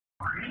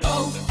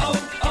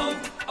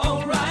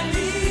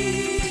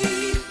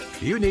O'Reilly.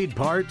 You need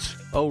parts?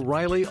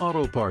 O'Reilly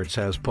Auto Parts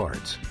has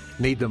parts.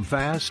 Need them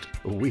fast?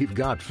 We've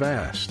got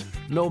fast.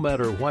 No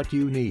matter what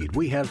you need,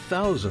 we have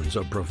thousands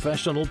of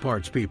professional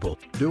parts people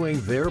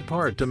doing their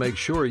part to make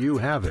sure you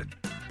have it.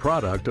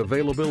 Product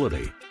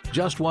availability.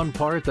 Just one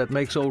part that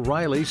makes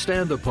O'Reilly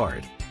stand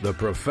apart. The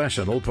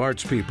professional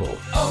parts people.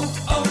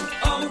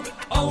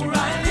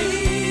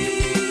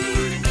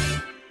 O'Reilly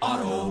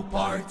Auto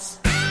Parts.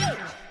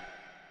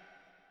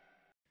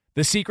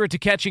 The secret to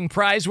catching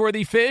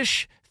prize-worthy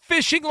fish?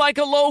 Fishing like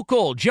a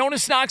local.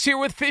 Jonas Knox here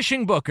with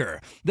Fishing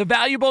Booker. The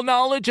valuable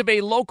knowledge of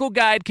a local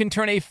guide can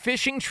turn a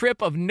fishing trip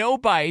of no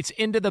bites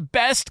into the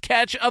best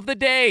catch of the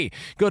day.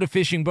 Go to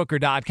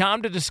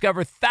fishingbooker.com to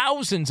discover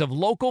thousands of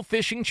local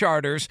fishing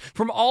charters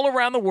from all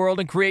around the world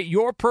and create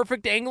your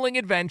perfect angling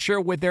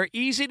adventure with their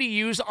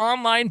easy-to-use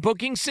online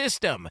booking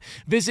system.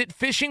 Visit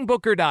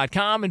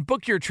fishingbooker.com and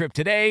book your trip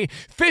today.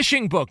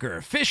 Fishing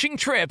Booker. Fishing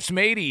trips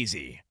made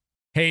easy.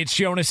 Hey, it's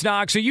Jonas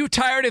Knox. Are you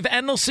tired of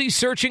endlessly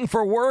searching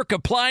for work,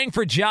 applying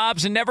for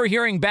jobs, and never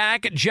hearing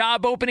back?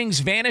 Job openings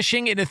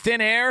vanishing into thin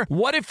air?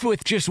 What if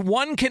with just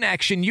one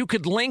connection, you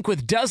could link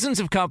with dozens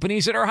of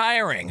companies that are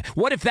hiring?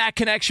 What if that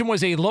connection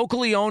was a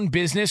locally owned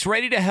business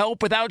ready to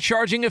help without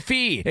charging a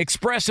fee?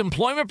 Express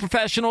Employment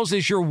Professionals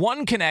is your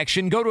one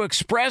connection. Go to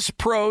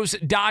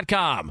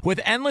expresspros.com.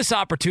 With endless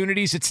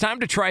opportunities, it's time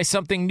to try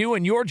something new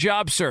in your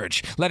job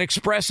search. Let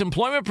Express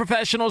Employment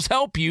Professionals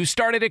help you.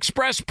 Start at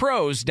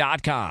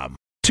expresspros.com.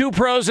 Two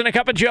pros and a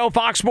cup of Joe,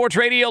 Fox Sports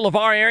Radio,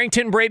 LeVar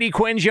Arrington, Brady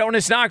Quinn,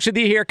 Jonas Knox with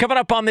you here. Coming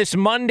up on this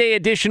Monday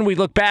edition, we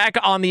look back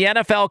on the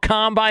NFL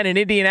Combine in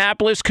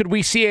Indianapolis. Could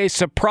we see a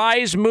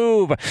surprise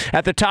move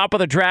at the top of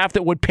the draft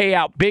that would pay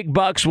out big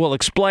bucks? We'll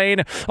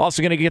explain.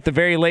 Also going to get the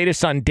very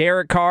latest on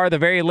Derek Carr, the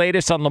very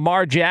latest on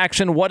Lamar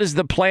Jackson. What is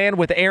the plan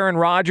with Aaron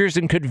Rodgers,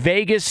 and could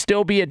Vegas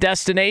still be a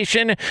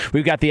destination?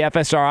 We've got the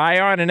FSRI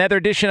on another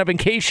edition of In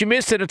Case You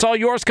Missed It. It's all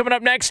yours coming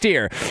up next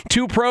here.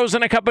 Two pros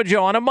and a cup of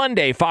Joe on a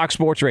Monday, Fox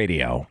Sports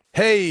Radio.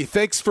 Hey,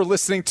 thanks for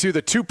listening to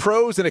the Two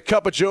Pros and a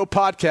Cup of Joe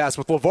podcast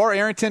with LeVar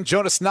Arrington,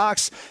 Jonas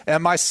Knox,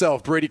 and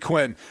myself, Brady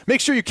Quinn. Make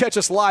sure you catch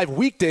us live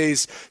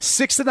weekdays,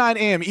 6 to 9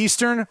 a.m.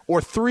 Eastern or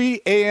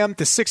 3 a.m.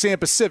 to 6 a.m.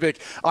 Pacific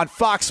on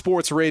Fox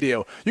Sports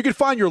Radio. You can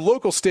find your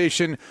local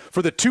station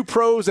for the Two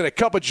Pros and a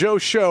Cup of Joe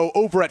show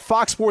over at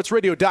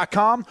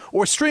foxsportsradio.com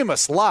or stream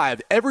us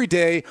live every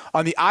day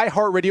on the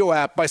iHeartRadio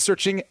app by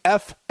searching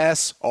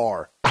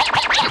FSR.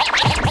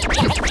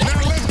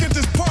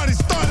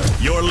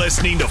 You're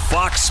listening to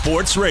Fox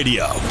Sports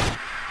Radio.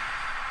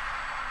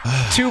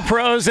 Two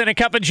pros and a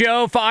cup of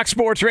Joe, Fox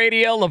Sports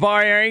Radio,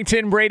 LeVar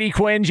Arrington, Brady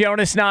Quinn,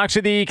 Jonas Knox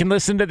with you. You can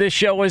listen to this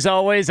show, as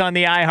always, on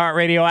the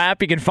iHeartRadio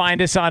app. You can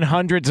find us on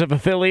hundreds of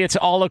affiliates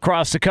all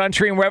across the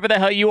country. And wherever the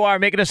hell you are,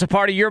 making us a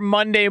part of your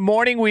Monday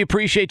morning, we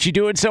appreciate you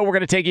doing so. We're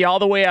going to take you all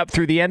the way up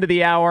through the end of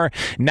the hour,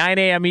 9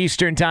 a.m.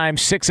 Eastern Time,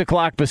 6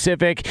 o'clock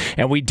Pacific.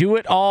 And we do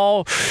it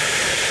all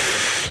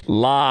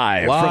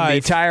live from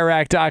the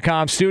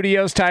TireRack.com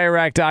studios.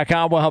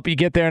 TireRack.com will help you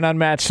get there. An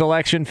unmatched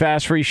selection,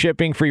 fast free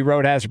shipping, free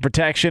road hazard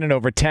protection, and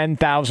over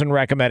 10,000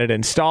 recommended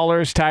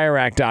installers.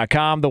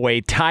 TireRack.com, the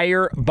way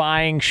tire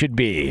buying should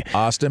be.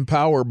 Austin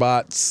Power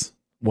Bots.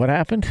 What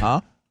happened? Huh?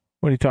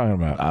 What are you talking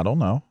about? I don't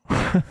know.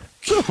 I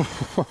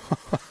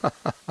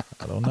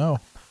don't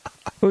know.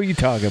 Who are you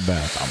talking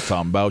about? I'm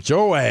talking about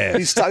your ass.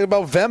 He's talking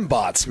about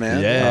Venbots,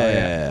 man.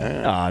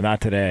 Yeah.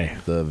 Not today.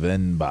 The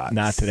Venbots.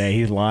 Not today.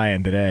 He's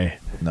lying today.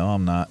 No,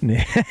 I'm not.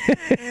 Yeah,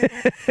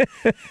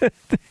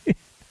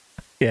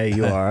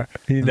 you are.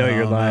 You know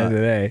you're lying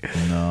today.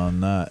 No, I'm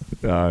not.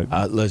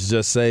 Let's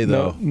just say,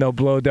 though. No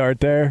blow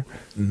dart there?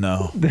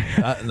 No.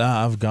 No,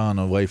 I've gone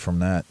away from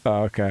that.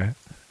 Oh, okay.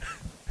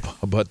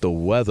 But the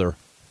weather,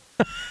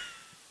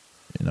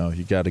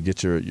 you got to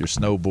get your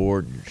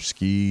snowboard and your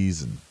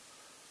skis and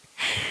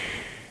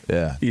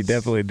yeah. You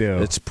definitely do.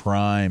 It's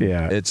prime.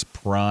 Yeah. It's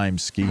prime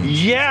skiing.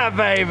 Yeah,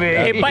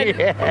 baby.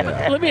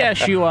 Hey, let me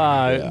ask you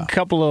a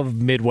couple of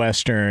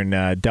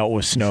Midwestern dealt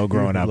with snow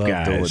growing up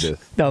guys.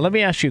 No, let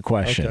me ask you a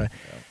question. Okay.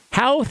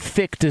 How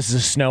thick does the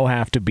snow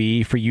have to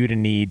be for you to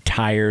need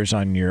tires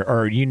on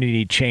or you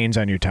need chains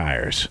on your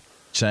tires?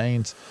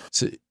 Chains?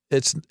 See,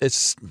 it's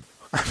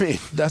I mean,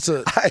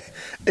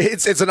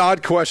 it's an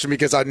odd question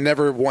because I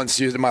never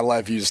once in my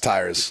life used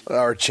tires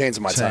or chains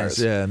on my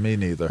tires. Yeah, me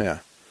neither. Yeah.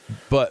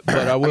 But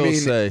I will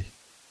say,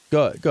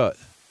 go ahead.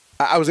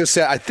 I was going to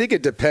say, I think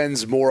it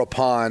depends more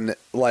upon,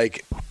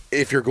 like,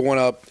 if you're going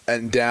up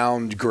and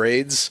down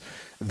grades,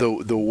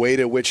 the weight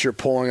at which you're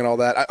pulling and all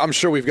that. I'm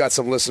sure we've got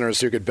some listeners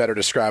who could better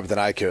describe it than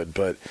I could,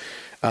 but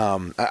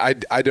I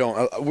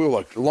don't.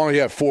 Look, as long as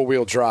you have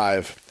four-wheel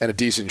drive and a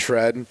decent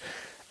tread,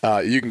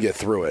 you can get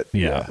through it.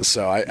 Yeah.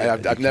 So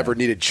I've never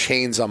needed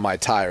chains on my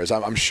tires.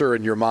 I'm sure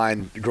in your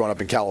mind, growing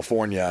up in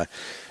California,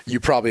 you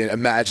probably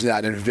imagine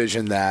that and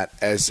envision that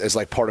as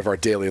like part of our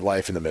daily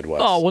life in the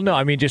Midwest. Oh, well, no.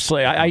 I mean, just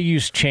like I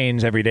used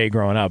chains every day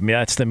growing up. I mean,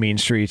 that's the mean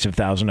streets of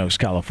Thousand Oaks,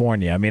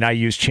 California. I mean, I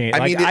used chains.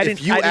 I mean, I if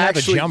didn't you have a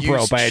actually jump used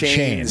rope. I had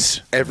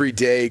chains. every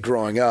day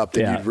growing up,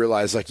 then Yeah. you'd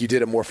realize like you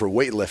did it more for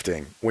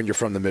weightlifting when you're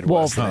from the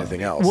Midwest than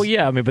anything else. Well,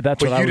 yeah. I mean, but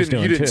that's what I was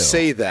doing you didn't too.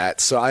 say that,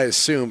 so I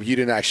assume you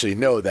didn't actually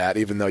know that,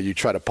 even though you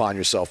try to pawn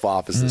yourself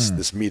off as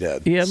this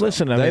meathead. Yeah, So-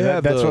 listen. I mean,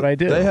 that's what I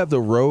do. They have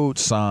the road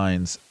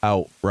signs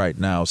out right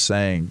now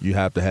saying you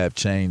have to have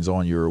chains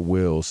on your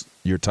wheels,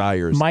 your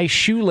tires. My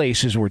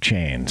shoelaces were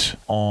chains.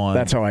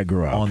 That's how I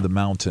grew up. On the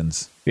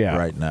mountains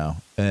right now.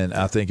 And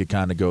I think it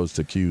kind of goes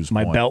to Q's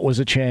My point. belt was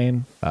a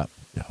chain. Yeah,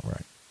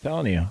 right.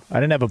 Telling you,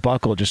 I didn't have a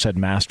buckle; it just said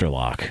Master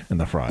Lock in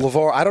the front.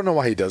 LeVar, I don't know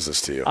why he does this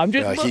to you. I'm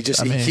just-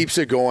 he keeps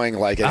it going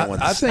like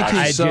anyone's. I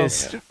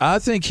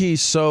think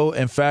he's so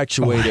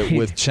infatuated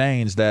with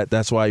chains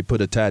that's why he put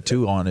a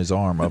tattoo on his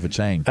arm of a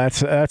chain.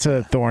 That's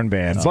a thorn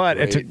band, but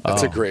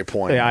that's a great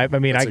point. Yeah, I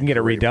mean, That's I can get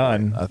it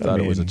redone. I thought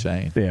it was a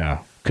chain. Yeah,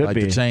 could like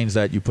be the chains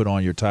that you put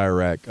on your tire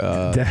rack.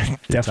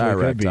 Definitely tire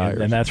could rack be,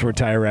 tires. and that's where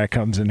Tire Rack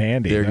comes in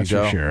handy. There you that's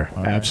go. for sure.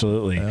 All right.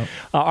 Absolutely. Yep.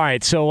 All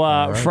right.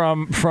 So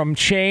from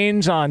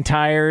chains on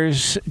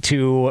tires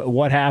to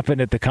what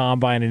happened at the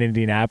Combine in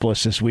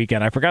Indianapolis this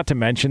weekend. I forgot to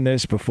mention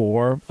this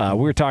before. We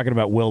were talking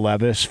about Will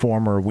Levis,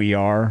 former We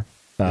Are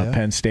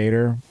Penn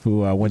Stater, who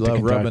went to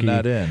Kentucky. Rubbing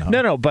that in. Huh?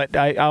 No, but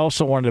I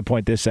also wanted to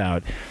point this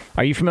out.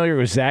 Are you familiar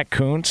with Zach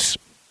Kuntz?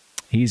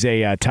 He's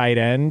a tight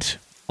end,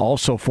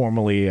 also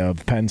formerly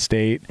of Penn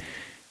State.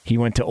 He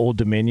went to Old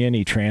Dominion.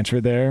 He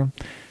transferred there,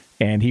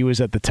 and he was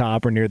at the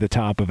top or near the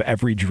top of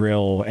every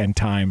drill and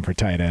time for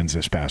tight ends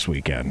this past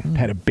weekend.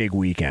 Had a big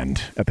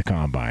weekend at the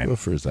Combine. Good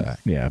for Zach.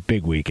 Yeah,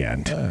 big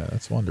weekend. Yeah,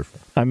 that's wonderful.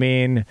 I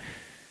mean,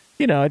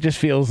 it just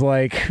feels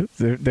like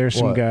there's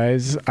some What?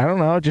 guys. I don't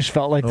know. It just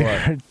felt like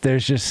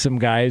there's just some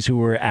guys who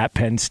were at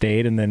Penn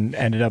State and then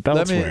ended up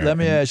elsewhere. Let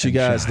me ask you and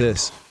guys shined.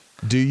 this: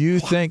 do you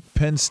think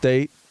Penn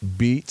State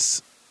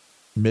beats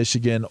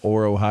Michigan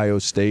or Ohio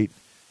State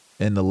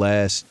in the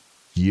last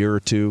year or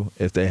two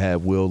if they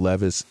had Will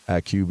Levis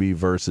at QB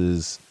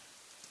versus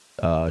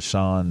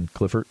Sean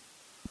Clifford?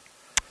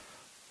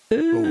 I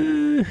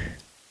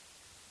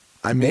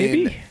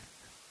mean, Maybe.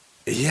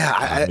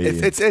 yeah,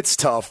 it's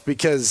tough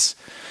because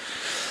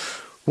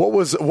what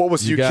was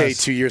You UK guys-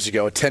 2 years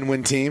ago? A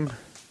 10-win team.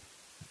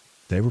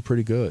 They were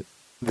pretty good.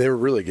 They were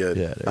really good.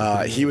 Yeah, they were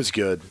pretty he was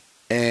good,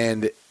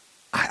 and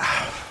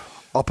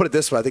I'll put it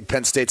this way: I think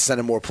Penn State's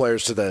sending more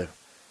players to the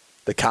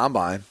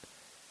Combine,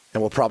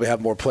 and we'll probably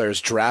have more players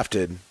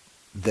drafted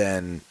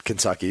than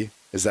Kentucky.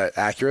 Is that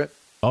accurate?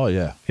 Oh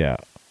yeah. Yeah.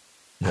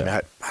 I mean,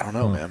 I don't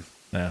know, man.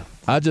 Yeah.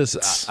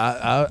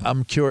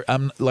 I'm curious.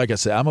 Like I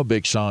said, I'm a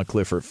big Sean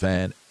Clifford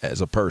fan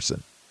as a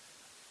person.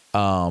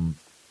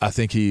 I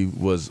think he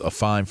was a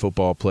fine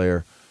football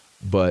player,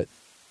 but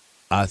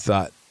I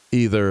thought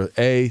either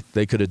A,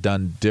 they could have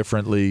done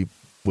differently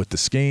with the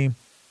scheme,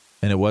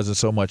 and it wasn't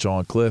so much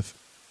on Cliff,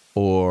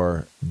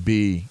 or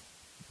B,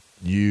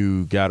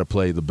 you got to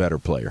play the better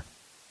player,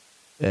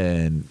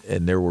 and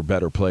there were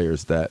better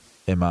players that,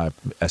 in my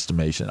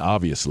estimation,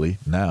 obviously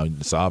now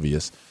it's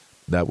obvious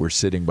that were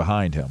sitting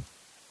behind him.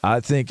 I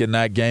think in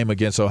that game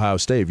against Ohio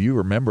State, if you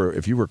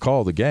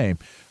recall the game,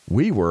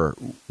 we were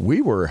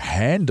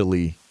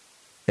handily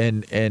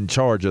in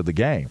charge of the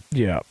game.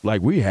 Yeah.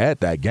 Like we had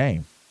that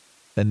game.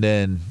 And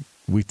then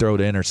we throw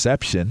the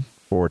interception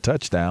for a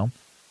touchdown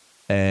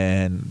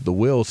and the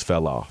wheels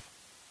fell off.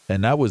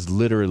 And that was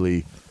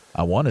literally,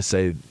 I want to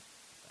say,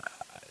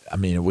 I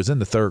mean, it was in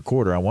the third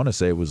quarter. I want to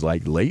say it was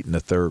like late in the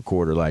third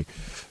quarter. Like,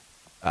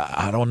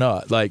 I don't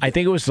know. Like, I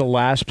think it was the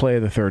last play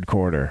of the third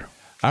quarter.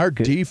 Our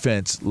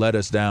defense let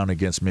us down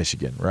against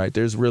Michigan, right?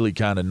 There's really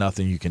kind of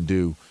nothing you can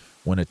do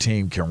when a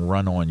team can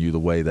run on you the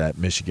way that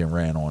Michigan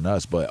ran on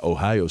us. But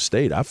Ohio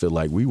State, I feel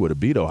like we would have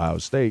beat Ohio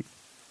State.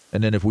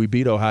 And then if we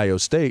beat Ohio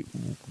State,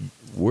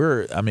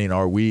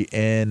 are we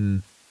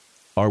in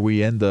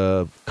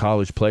the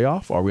college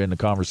playoff? Are we in the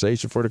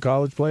conversation for the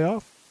college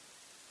playoff?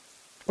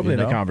 Probably in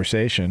the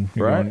conversation.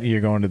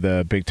 You're going to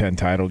the Big Ten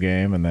title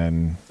game, and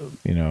then,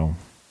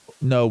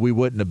 No, we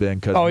wouldn't have been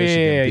because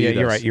Michigan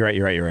beat us.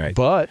 You're right.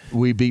 But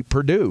we beat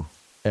Purdue,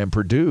 and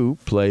Purdue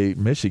played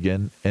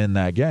Michigan in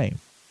that game.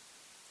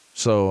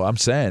 So I'm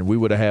saying we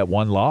would have had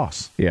one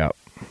loss. Yeah.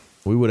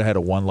 We would have had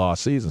a one-loss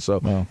season.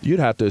 So you'd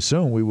have to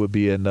assume we would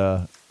be in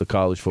the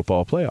college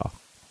football playoff.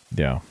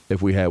 Yeah.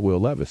 If we had Will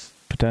Levis.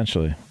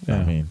 Potentially. Yeah.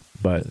 I mean,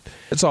 but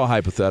it's all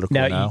hypothetical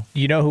now.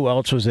 You know who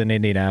else was in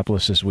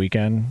Indianapolis this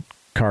weekend?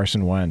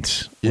 Carson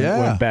Wentz.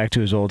 Went back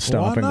to his old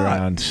stomping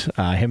grounds.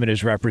 Him and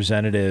his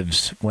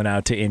representatives went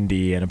out to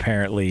Indy and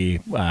apparently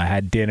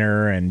had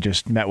dinner and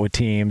just met with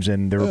teams.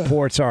 And the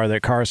reports are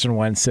that Carson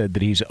Wentz said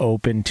that he's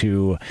open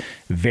to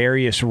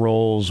various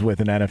roles with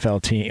an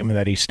NFL team and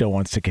that he still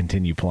wants to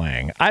continue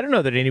playing. I don't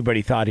know that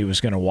anybody thought he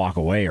was going to walk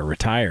away or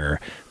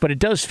retire, but it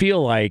does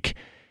feel like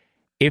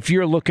if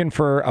you're looking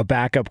for a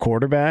backup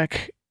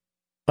quarterback,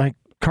 like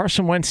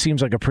Carson Wentz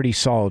seems like a pretty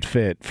solid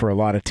fit for a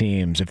lot of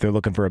teams if they're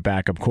looking for a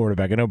backup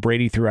quarterback. I know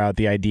Brady threw out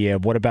the idea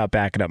of what about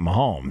backing up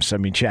Mahomes? I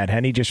mean, Chad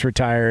Henne just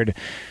retired.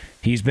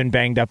 He's been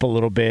banged up a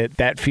little bit.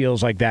 That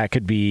feels like that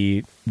could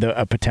be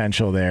a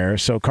potential there.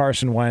 So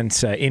Carson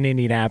Wentz in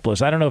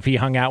Indianapolis. I don't know if he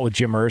hung out with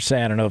Jim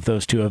Irsay. I don't know if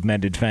those two have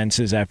mended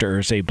fences after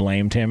Irsay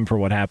blamed him for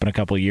what happened a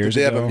couple of years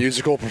ago. Did they have a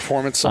musical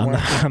performance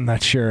somewhere? I'm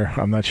not sure.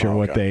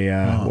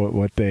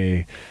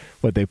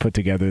 What they put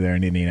together there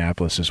in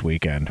Indianapolis this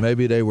weekend.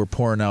 Maybe they were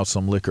pouring out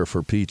some liquor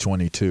for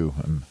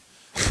P22 and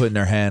putting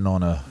their hand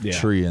on a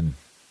tree and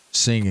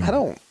singing.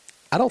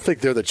 I don't think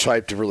they're the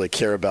type to really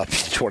care about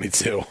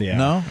P22. Yeah,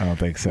 no? I don't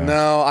think so.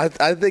 No,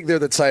 I think they're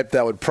the type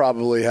that would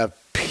probably have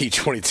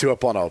P22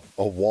 up on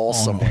a wall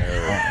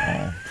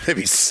somewhere.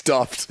 Maybe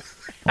stuffed.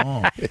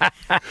 I'm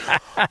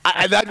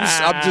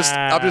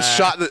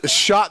just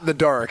shot in the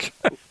dark.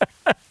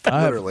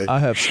 Literally. I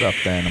have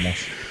stuffed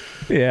animals.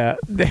 Yeah.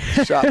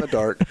 Shot in the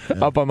dark.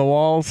 Up on the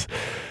walls?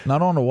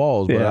 Not on the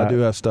walls, but I do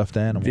have stuffed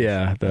animals.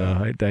 Yeah,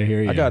 I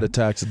hear you. I got a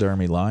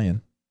taxidermy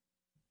lion.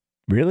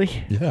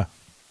 Really? Yeah.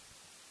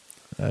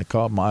 I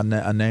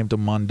named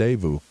him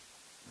Mondayvu.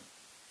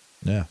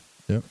 Yeah.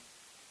 Yep.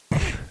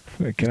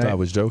 I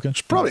was joking.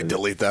 Should probably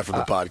delete that from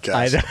the podcast.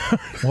 I know.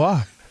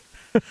 Why?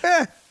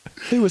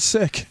 He was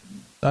sick.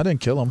 I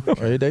didn't kill him.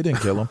 Or they didn't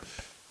kill him.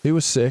 He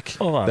was sick.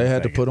 They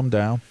had to put him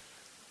down.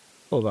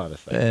 Hold on a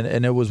second.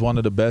 And it was one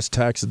of the best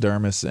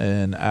taxidermists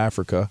in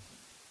Africa.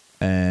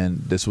 And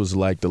this was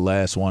like the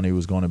last one he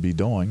was going to be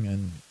doing,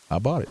 and I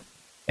bought it.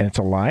 And it's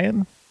a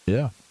lion?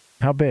 Yeah.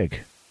 How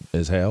big?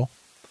 As hell.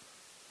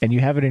 And you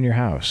have it in your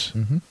house?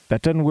 Mm-hmm.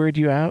 That doesn't weird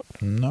you out?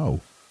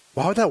 No.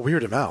 Why would that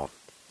weird him out?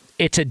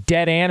 It's a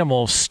dead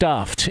animal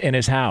stuffed in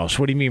his house.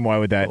 What do you mean, why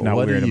would that not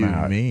weird him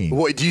out? What do you mean?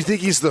 What, do you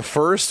think he's the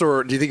first,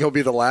 or do you think he'll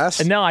be the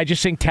last? No, I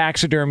just think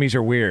taxidermies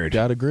are weird.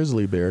 Got a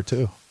grizzly bear,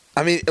 too.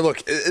 I mean,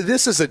 look,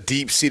 this is a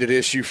deep-seated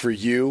issue for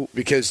you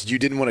because you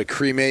didn't want to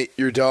cremate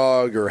your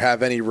dog or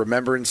have any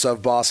remembrance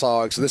of Boss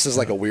Hogg. So this is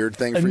like a weird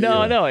thing for you.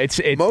 No.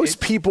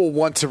 Most people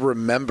want to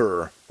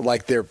remember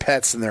like their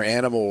pets and their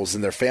animals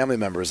and their family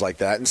members like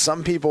that, and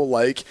some people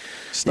like,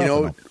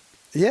 Stuffing them.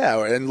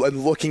 Yeah, and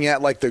looking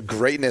at like the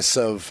greatness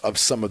of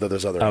some of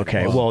those other. Okay,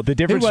 animals. well, the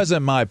difference. He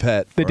wasn't my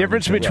pet. The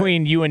difference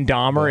between you and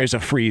Dahmer is a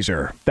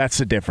freezer. That's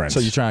the difference. So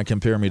you're trying to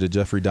compare me to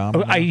Jeffrey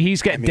Dahmer?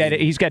 He's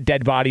got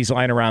dead bodies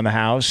lying around the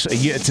house.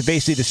 It's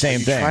basically the same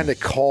thing. Trying to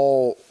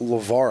call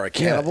LeVar a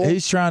cannibal? Yeah,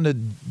 he's trying to.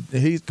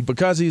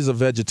 Because he's a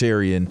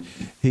vegetarian.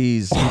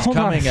 He's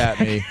coming at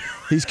me.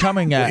 He's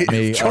coming at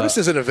me. Jonas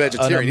isn't a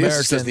vegetarian. He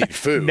just doesn't eat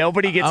food.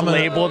 Nobody gets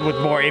labeled with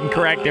more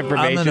incorrect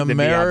information I'm an than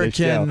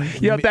American. me on this show.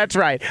 Yeah, that's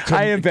right.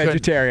 I am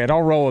vegetarian.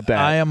 I'll roll with that.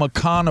 I am a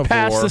carnivore.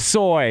 Pass the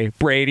soy,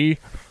 Brady.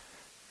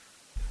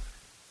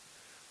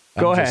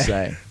 Go ahead. Just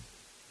saying.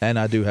 And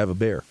I do have a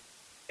bear.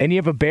 And you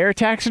have a bear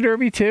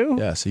taxidermy too?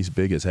 Yes, he's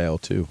big as hell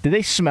too. Do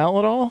they smell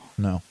at all?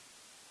 No.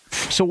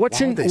 So what's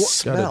Why would they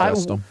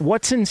smell?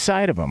 What's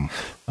inside of them?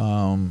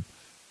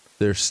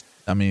 They're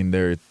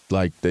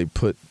like they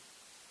put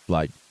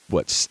like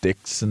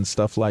sticks and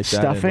stuff like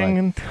that.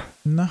 Stuffing?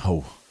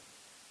 No.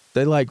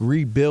 They like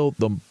rebuild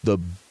the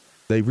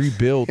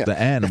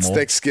animal. It's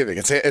Thanksgiving.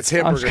 It's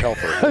hamburger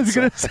helper. I was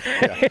going to say.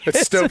 Yeah,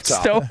 it's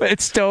stovetop.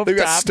 It's stovetop. They've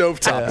got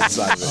stovetop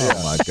inside of it. Yeah.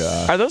 Oh my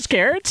god. Are those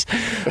carrots?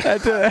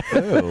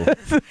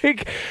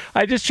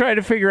 I just try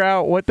to figure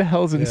out what the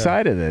hell's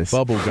inside of this.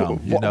 Bubble gum.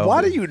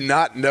 Why do you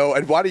not know,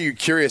 and why are you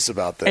curious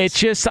about this? It's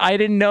just I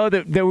didn't know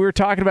that we were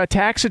talking about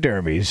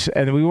taxidermies,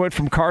 and we went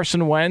from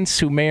Carson Wentz,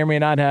 who may or may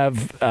not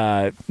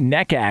have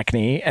neck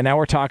acne, and now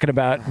we're talking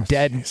about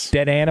dead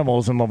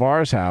animals in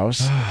LeVar's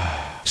house,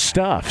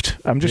 stuffed.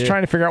 I'm just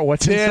trying to figure out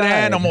what's dead inside.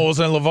 animals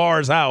in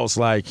LeVar's house,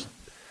 like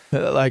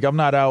I'm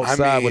not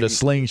outside with a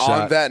slingshot.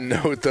 On that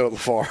note, though,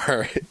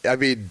 LeVar, I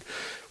mean,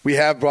 we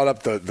have brought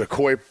up the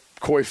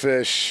koi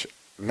fish.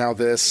 Now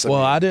this.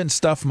 I didn't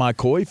stuff my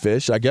koi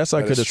fish. I guess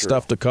I could have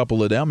stuffed a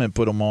couple of them and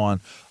put them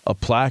on a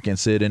plaque and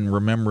said in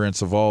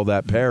remembrance of all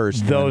that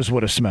perished. Those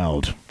would have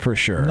smelled for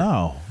sure.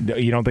 No,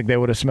 you don't think they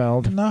would have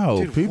smelled?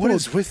 No. Dude, what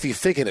is with you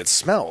thinking it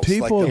smells?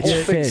 People like the whole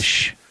get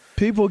fish.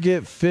 People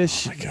get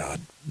fish. Oh my God.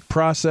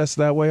 Processed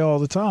that way all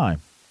the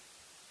time,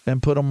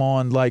 and put them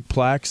on like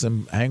plaques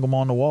and hang them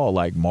on the wall,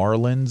 like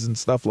marlins and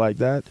stuff like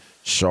that.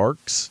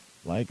 Sharks.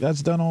 Like,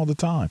 that's done all the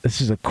time.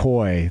 This is a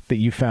koi that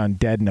you found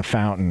dead in a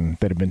fountain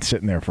that had been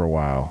sitting there for a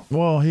while.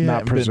 Well, he not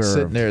hadn't preserved. been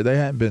sitting there. They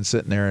hadn't been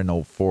sitting there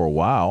for a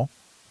while.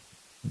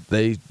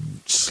 They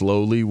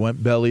slowly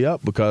went belly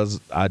up because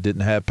I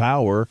didn't have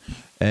power,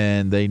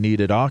 and they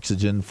needed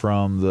oxygen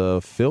from the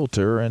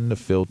filter, and the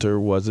filter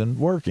wasn't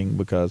working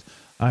because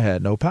I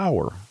had no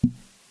power.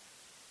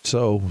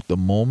 So the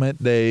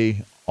moment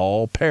they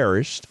all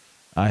perished,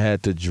 I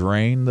had to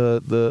drain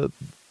the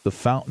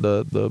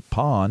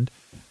pond.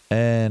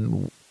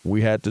 And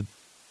we had to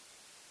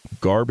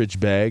garbage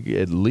bag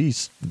at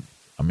least.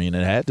 I mean,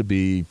 it had to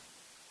be,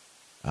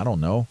 I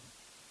don't know.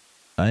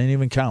 I didn't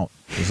even count.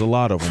 There's a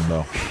lot of them,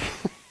 though.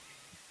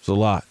 It's a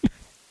lot.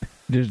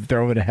 Just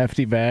throw them in a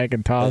hefty bag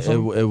and toss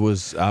them? It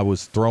was. I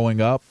was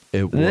throwing up.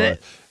 It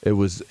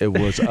was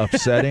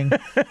upsetting.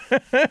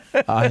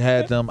 I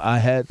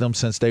had them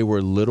since they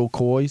were little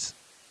kois,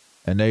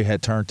 and they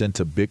had turned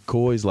into big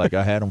kois. Like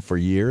I had them for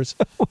years,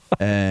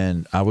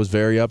 and I was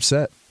very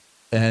upset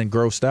and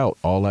grossed out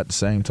all at the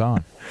same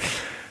time.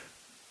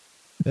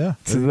 Yeah,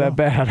 Is that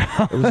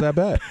bad? it was that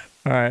bad.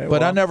 All right,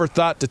 But I never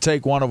thought to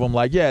take one of them.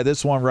 Like, yeah,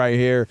 this one right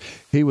here.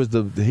 He was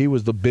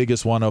the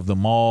biggest one of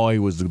them all. He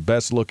was the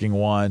best looking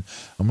one.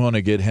 I'm going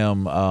to get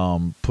him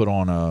put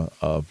on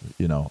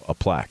a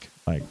plaque.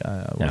 Like,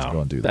 I wasn't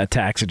going to do that. That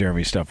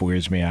taxidermy stuff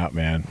weirds me out,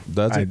 man.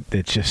 Does it?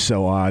 It's just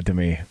so odd to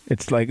me.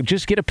 It's like,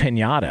 just get a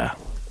piñata.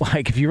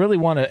 Like, if you really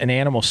want an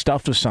animal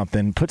stuffed with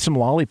something, put some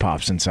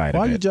lollipops inside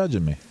Why of it. are you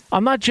judging me?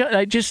 I'm not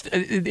I just,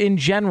 in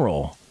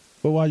general.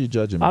 But why are you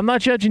judging me? I'm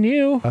not judging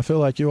you. I feel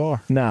like you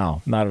are.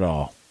 No, not at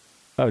all.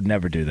 I would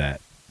never do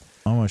that.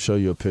 I'm going to show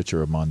you a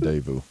picture of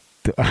Mondevu.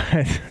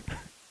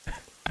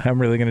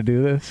 I'm really going to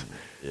do this?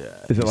 Yeah.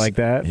 Is it like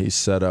that? He's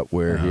set up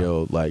where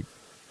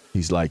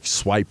he's like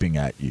swiping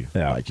at you.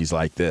 Yeah. Like he's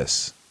like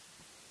this.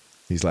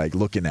 He's like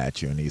looking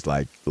at you, and he's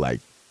like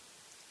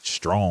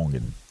strong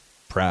and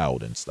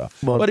proud and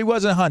stuff. Well, but he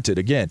wasn't hunted.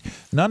 Again,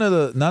 none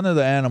of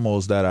the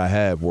animals that I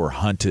have were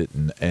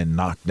hunted and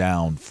knocked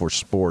down for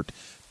sport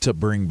to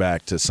bring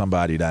back to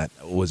somebody that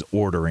was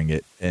ordering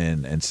it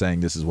and saying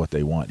this is what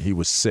they want. He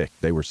was sick.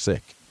 They were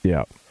sick.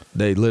 Yeah.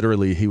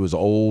 He was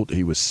old.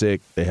 He was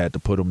sick. They had to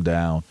put him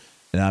down,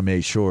 and I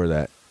made sure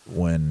that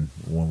when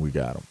we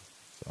got him.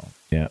 So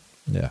Yeah.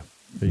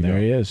 There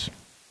he is.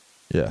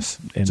 Yes.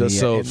 In Just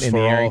the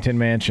Arrington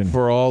mansion.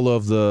 For all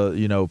of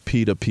the,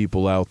 PETA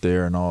people out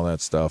there and all that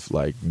stuff,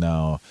 like,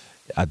 no,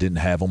 I didn't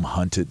have him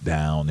hunted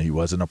down. He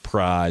wasn't a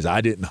prize.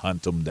 I didn't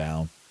hunt him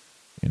down.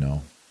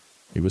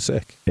 He was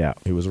sick. Yeah.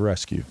 He was a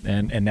rescue.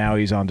 And now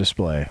he's on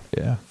display.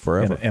 Yeah,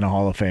 forever. In a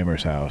Hall of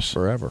Famer's house.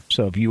 Forever.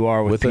 So if you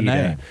are with a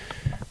PETA,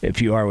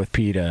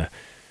 name.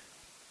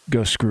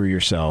 go screw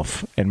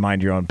yourself and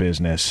mind your own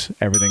business.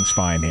 Everything's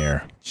fine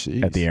here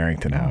at the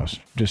Arrington house.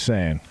 Just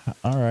saying.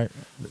 All right.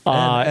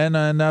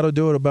 And that'll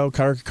do it about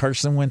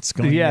Carson Wentz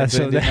going. Yeah,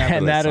 to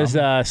Indianapolis.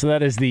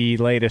 that is the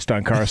latest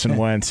on Carson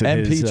Wentz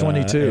and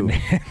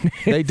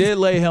MP22. They did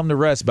lay him to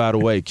rest, by the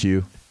way,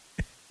 Q.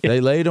 They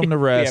laid him to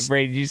rest. Yeah,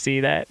 Brady, did you see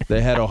that?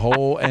 They had a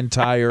whole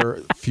entire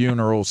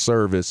funeral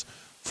service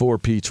for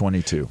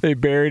P22. They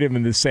buried him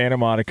in the Santa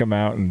Monica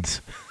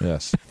Mountains.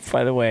 Yes.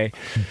 By the way,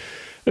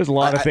 there's a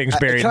lot of things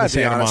buried in the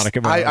Santa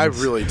Monica Mountains. I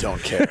really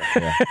don't care.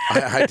 Yeah.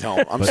 I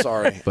don't. I'm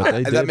sorry.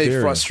 But that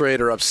may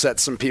frustrate or upset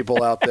some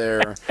people out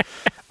there.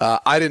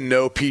 I didn't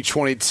know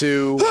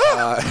P22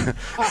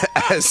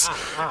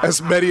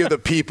 as many of the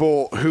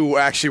people who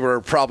actually were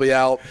probably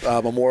out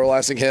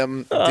memorializing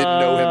him didn't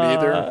know him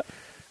either.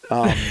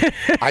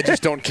 I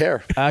just don't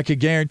care. I could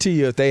guarantee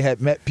you if they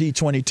had met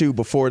P22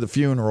 before the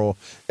funeral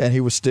and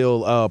he was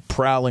still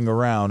prowling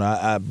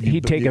around,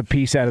 he'd take a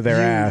piece out of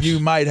their ass. You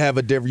might have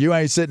a different. You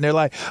ain't sitting there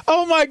like,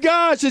 oh my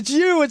gosh, it's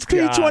you, it's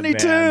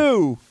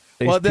P22.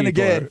 Well, then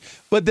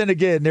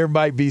again, there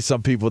might be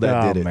some people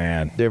that did it. Oh,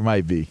 man. There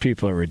might be.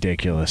 People are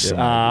ridiculous.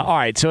 All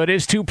right, so it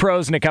is Two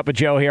Pros and a Cup of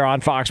Joe here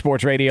on Fox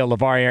Sports Radio.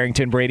 LeVar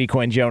Arrington, Brady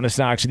Quinn, Jonas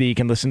Knox. You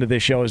can listen to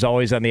this show, as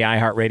always, on the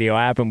iHeartRadio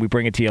app, and we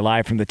bring it to you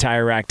live from the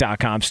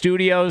TireRack.com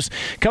studios.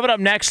 Coming up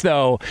next,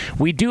 though,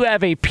 we do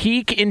have a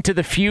peek into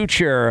the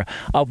future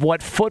of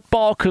what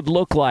football could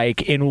look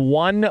like in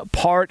one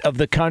part of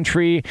the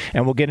country,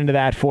 and we'll get into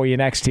that for you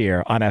next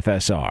here on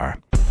FSR.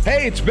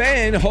 Hey, it's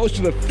Ben, host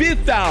of the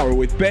Fifth Hour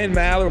with Ben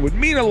Maller. It would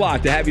mean a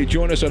lot to have you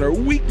join us on our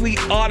weekly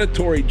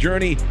auditory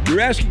journey.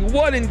 You're asking,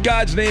 what in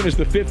God's name is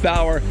the Fifth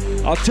Hour?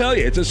 I'll tell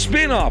you, it's a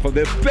spin-off of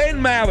the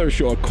Ben Maller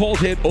Show, a cult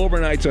hit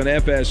overnights on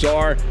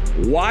FSR.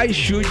 Why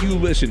should you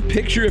listen?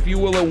 Picture, if you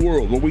will, a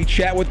world where we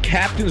chat with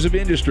captains of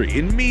industry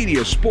in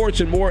media, sports,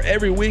 and more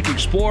every week.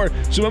 Explore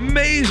some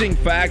amazing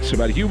facts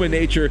about human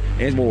nature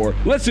and more.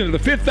 Listen to the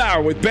Fifth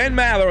Hour with Ben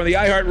Maller on the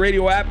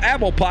iHeartRadio app,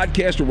 Apple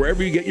Podcast, or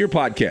wherever you get your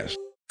podcasts.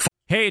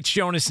 Hey, it's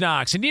Jonas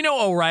Knox, and you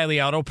know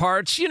O'Reilly Auto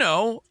Parts. You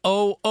know,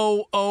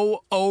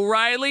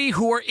 O'Reilly,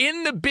 who are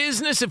in the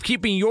business of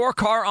keeping your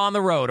car on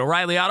the road.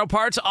 O'Reilly Auto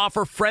Parts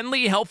offer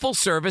friendly, helpful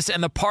service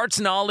and the parts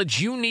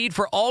knowledge you need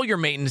for all your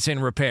maintenance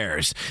and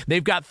repairs.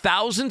 They've got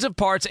thousands of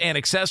parts and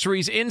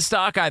accessories in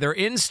stock, either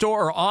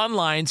in-store or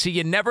online, so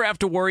you never have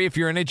to worry if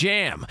you're in a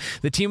jam.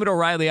 The team at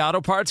O'Reilly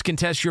Auto Parts can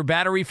test your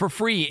battery for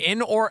free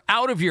in or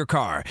out of your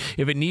car.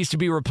 If it needs to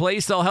be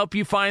replaced, they'll help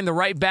you find the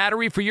right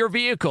battery for your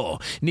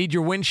vehicle. Need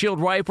your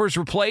windshield wipers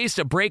replaced,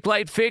 a brake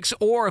light fix,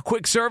 or a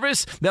quick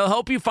service? They'll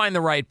help you find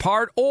the right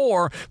part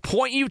or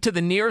point you to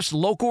the nearest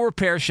local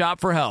repair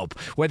shop for help.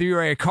 Whether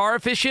you're a car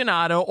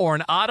aficionado or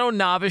an auto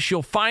novice,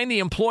 you'll find the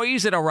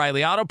employees at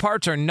O'Reilly Auto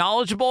Parts are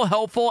knowledgeable,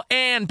 helpful,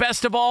 and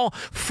best of all,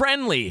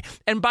 friendly.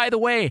 And by the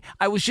way,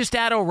 I was just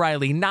at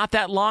O'Reilly not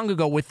that long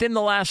ago, within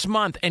the last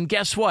month, and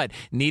guess what?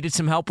 Needed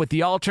some help with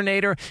the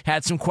alternator,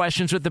 had some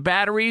questions with the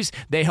batteries.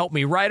 They helped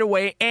me right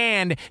away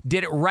and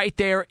did it right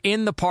there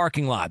in the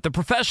parking lot. The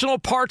professional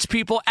parts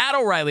people at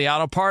O'Reilly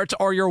Auto Parts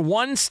are your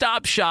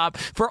one-stop shop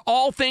for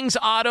all things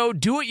auto,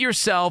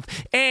 do-it-yourself,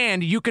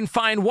 and you can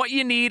find what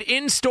you need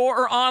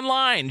in-store or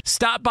online.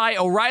 Stop by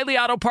O'Reilly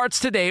Auto Parts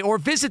today or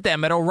visit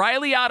them at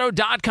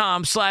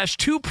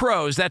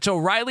O'ReillyAuto.com/2pros. That's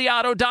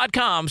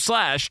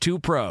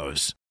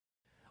O'ReillyAuto.com/2pros.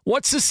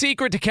 What's the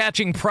secret to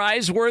catching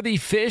prize-worthy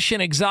fish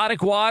in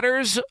exotic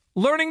waters?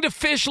 Learning to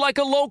fish like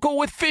a local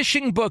with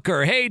Fishing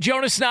Booker. Hey,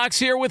 Jonas Knox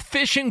here with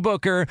Fishing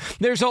Booker.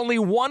 There's only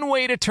one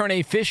way to turn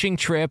a fishing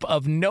trip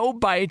of no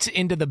bites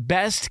into the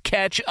best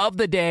catch of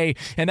the day,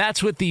 and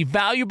that's with the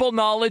valuable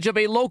knowledge of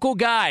a local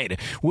guide.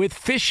 With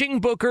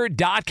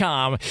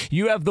FishingBooker.com,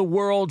 you have the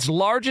world's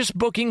largest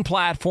booking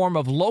platform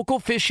of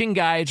local fishing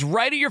guides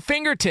right at your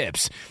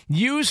fingertips.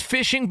 Use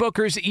Fishing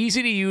Booker's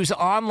easy-to-use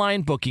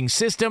online booking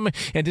system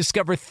and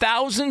discover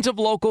thousands of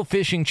local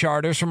fishing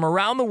charters from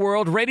around the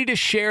world ready to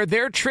share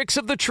their tricks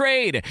of the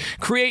trade.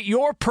 Create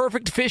your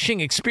perfect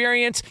fishing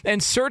experience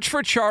and search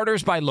for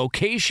charters by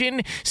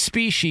location,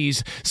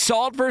 species,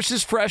 salt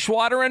versus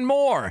freshwater, and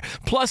more.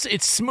 Plus,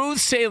 it's smooth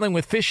sailing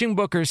with Fishing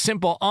Booker's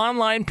simple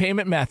online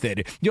payment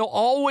method. You'll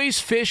always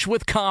fish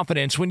with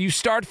confidence when you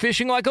start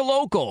fishing like a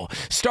local.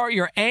 Start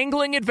your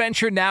angling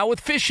adventure now with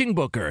Fishing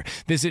Booker.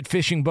 Visit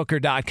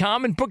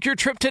FishingBooker.com and book your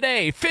trip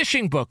today.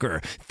 Fishing Booker.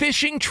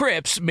 Fishing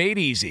trips made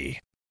easy.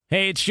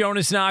 Hey, it's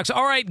Jonas Knox.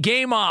 All right,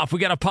 game off. We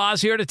got to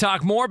pause here to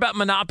talk more about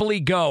Monopoly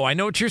Go. I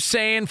know what you're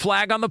saying,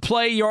 flag on the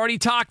play. You already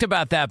talked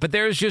about that, but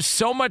there's just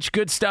so much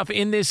good stuff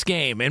in this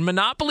game. In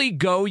Monopoly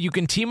Go, you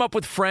can team up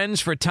with friends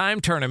for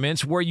time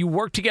tournaments where you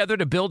work together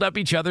to build up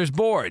each other's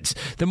boards.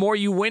 The more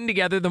you win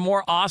together, the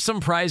more awesome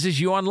prizes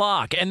you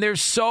unlock. And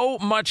there's so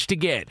much to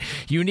get.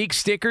 Unique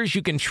stickers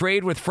you can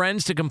trade with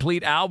friends to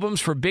complete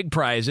albums for big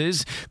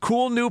prizes.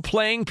 Cool new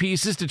playing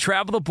pieces to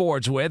travel the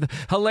boards with.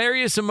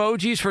 Hilarious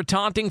emojis for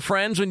taunting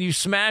friends when you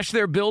smash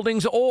their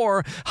buildings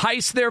or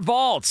heist their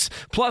vaults.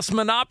 Plus,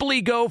 Monopoly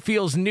Go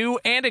feels new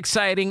and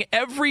exciting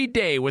every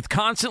day with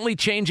constantly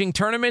changing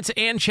tournaments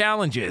and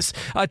challenges.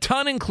 A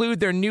ton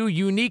include their new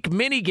unique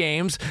mini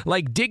games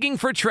like digging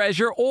for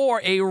treasure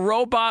or a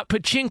robot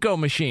pachinko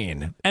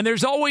machine. And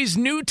there's always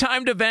new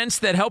timed events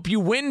that help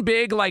you win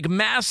big, like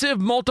massive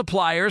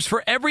multipliers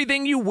for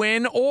everything you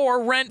win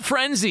or rent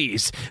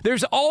frenzies.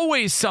 There's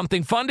always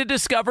something fun to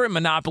discover in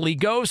Monopoly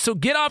Go, so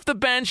get off the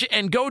bench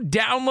and go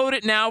download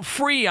it now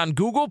free on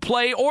Google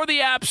Play or the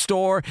App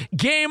Store.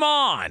 Game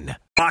on!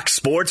 Fox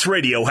Sports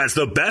Radio has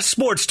the best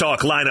sports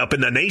talk lineup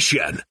in the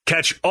nation.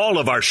 Catch all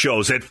of our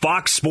shows at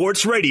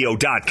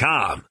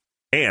foxsportsradio.com.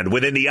 And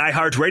within the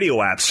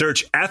iHeartRadio app,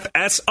 search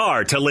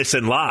FSR to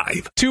listen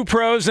live. Two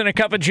pros and a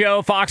cup of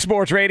Joe, Fox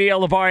Sports Radio,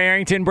 LeVar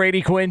Arrington,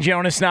 Brady Quinn,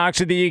 Jonas Knox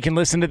with you. You can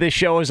listen to this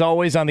show, as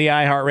always, on the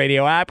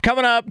iHeartRadio app.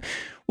 Coming up,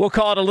 we'll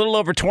call it a little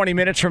over 20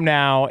 minutes from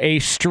now, a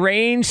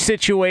strange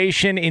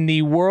situation in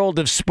the world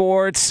of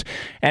sports,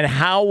 and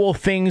how will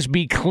things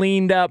be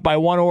cleaned up by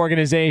one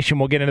organization.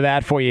 We'll get into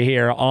that for you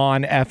here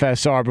on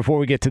FSR. Before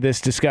we get to this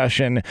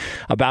discussion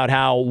about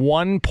how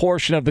one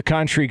portion of the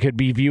country could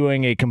be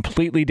viewing a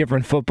completely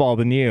different football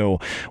than you,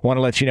 I want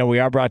to let you know we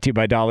are brought to you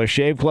by Dollar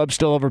Shave Club.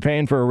 Still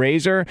overpaying for a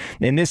razor?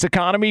 In this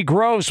economy,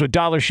 gross. With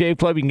Dollar Shave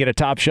Club, you can get a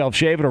top shelf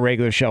shave at a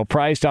regular shelf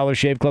price. Dollar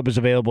Shave Club is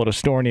available at a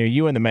store near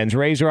you in the men's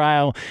razor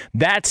aisle.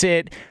 That's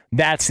it.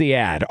 That's the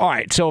ad. All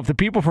right, so if the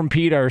people from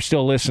PETA are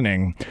still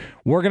listening,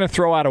 we're going to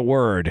throw out a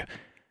word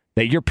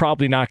that you're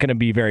probably not going to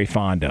be very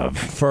fond of.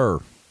 Fur.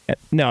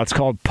 No, it's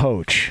called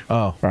poach. Oh.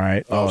 All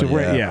right. Oh, so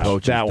yeah.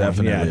 Poach that one.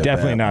 definitely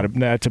definitely not.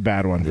 That's a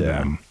bad one for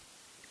them.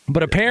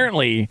 But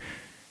apparently,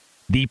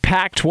 the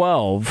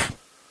Pac-12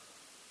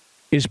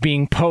 is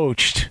being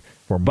poached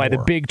by the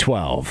Big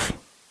 12.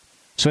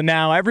 So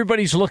now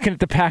everybody's looking at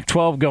the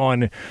Pac-12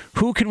 going,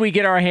 who can we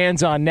get our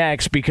hands on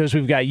next? Because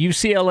we've got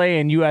UCLA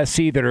and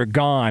USC that are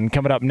gone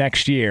coming up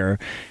next year.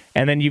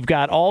 And then you've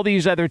got all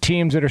these other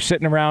teams that are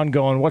sitting around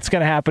going, what's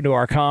going to happen to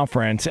our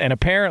conference? And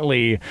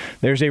apparently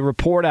there's a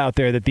report out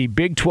there that the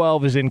Big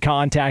 12 is in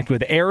contact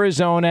with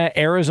Arizona,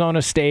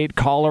 Arizona State,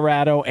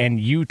 Colorado,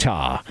 and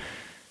Utah.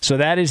 So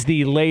that is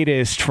the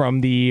latest from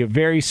the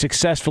very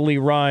successfully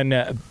run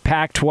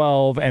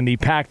Pac-12 and the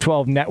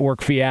Pac-12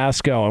 network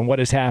fiasco and what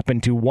has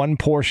happened to one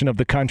portion of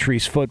the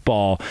country's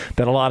football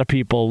that a lot of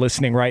people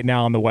listening right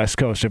now on the West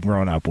Coast have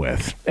grown up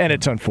with. And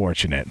it's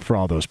unfortunate for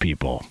all those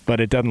people. But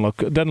it doesn't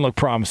look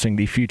promising,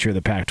 the future of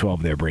the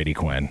Pac-12 there, Brady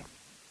Quinn.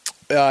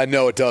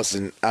 No, it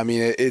doesn't. I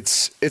mean,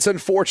 it's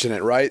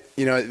unfortunate, right?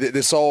 You know,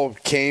 this all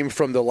came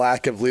from the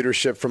lack of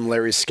leadership from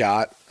Larry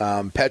Scott.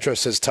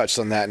 Petros has touched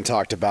on that and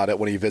talked about it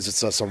when he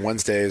visits us on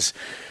Wednesdays.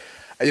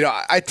 You know,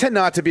 I tend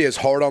not to be as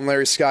hard on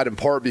Larry Scott, in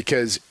part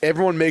because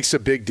everyone makes a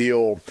big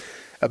deal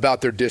about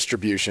their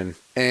distribution.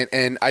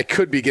 And I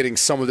could be getting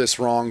some of this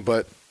wrong,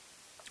 but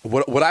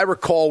what I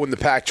recall when the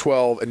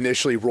Pac-12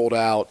 initially rolled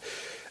out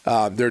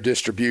their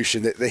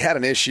distribution, they had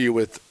an issue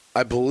with,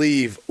 I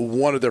believe,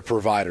 one of their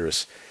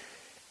providers.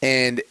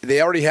 And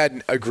they already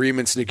had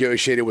agreements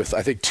negotiated with,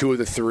 I think, 2 of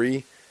the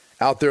 3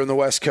 out there on the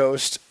West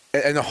Coast.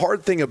 And the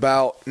hard thing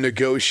about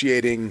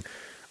negotiating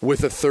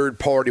with a third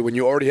party when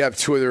you already have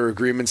 2 other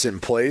agreements in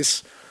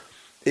place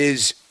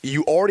is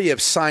you already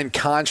have signed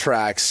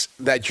contracts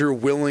that you're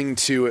willing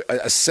to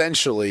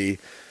essentially,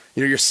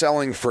 you're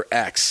selling for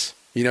X.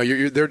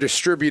 They're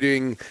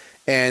distributing,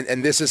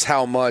 and this is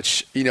how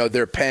much,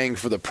 they're paying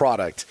for the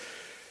product.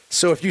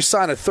 So if you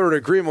sign a third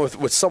agreement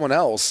with someone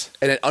else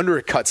and it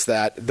undercuts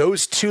that,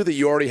 those two that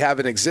you already have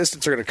in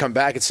existence are going to come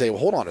back and say, well,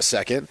 hold on a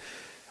second.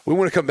 We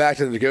want to come back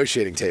to the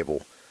negotiating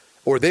table.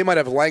 Or they might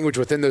have language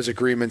within those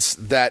agreements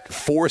that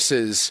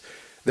forces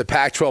the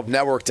Pac-12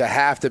 network to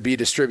have to be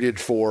distributed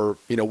for,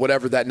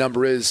 whatever that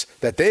number is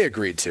that they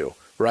agreed to,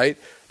 right?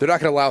 They're not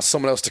going to allow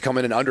someone else to come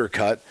in and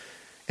undercut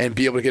and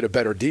be able to get a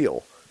better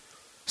deal.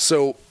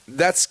 So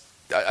that's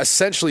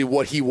essentially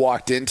what he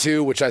walked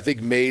into, which I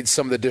think made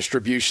some of the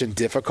distribution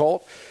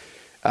difficult.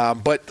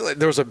 But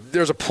there's a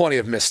plenty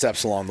of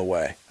missteps along the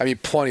way. I mean,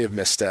 plenty of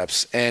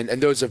missteps, and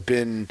those have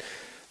been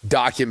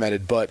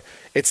documented. But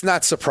it's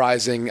not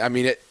surprising. I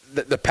mean,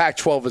 the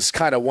Pac-12 has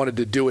kind of wanted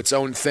to do its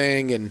own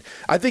thing, and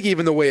I think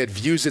even the way it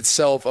views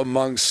itself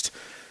amongst,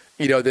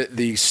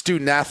 the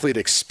student-athlete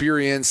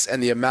experience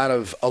and the amount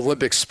of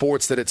Olympic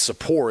sports that it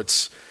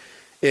supports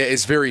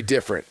is very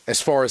different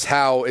as far as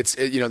how it's,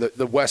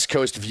 the West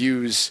Coast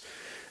views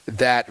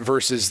that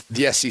versus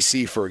the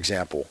SEC, for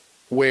example,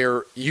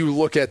 where you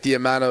look at the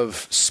amount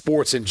of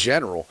sports in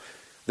general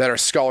that are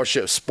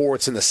scholarship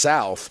sports in the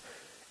South,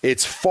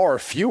 it's far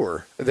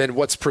fewer than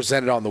what's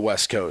presented on the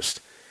West Coast.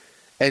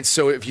 And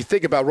so if you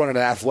think about running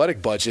an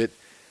athletic budget,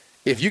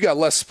 if you got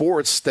less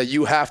sports that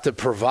you have to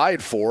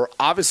provide for,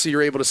 obviously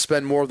you're able to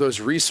spend more of those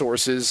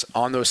resources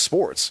on those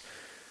sports.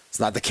 It's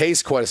not the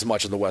case quite as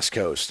much on the West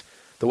Coast.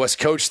 The West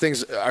Coast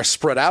things are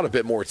spread out a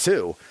bit more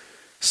too.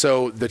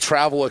 So the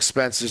travel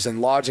expenses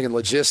and lodging and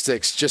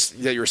logistics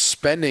just that you're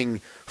spending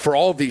for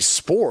all of these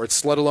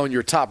sports, let alone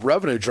your top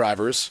revenue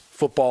drivers,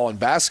 football and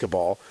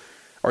basketball,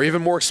 are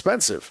even more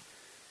expensive.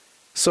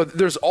 So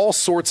there's all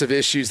sorts of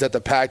issues that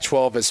the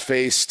Pac-12 has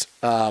faced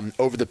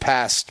over the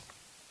past,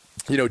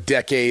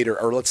 decade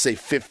or let's say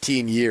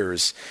 15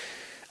 years.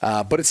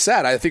 But it's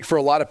sad. I think for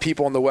a lot of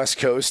people on the West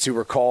Coast who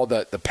recall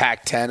the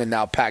Pac-10 and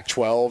now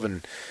Pac-12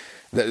 and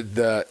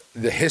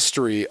the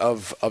history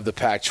of the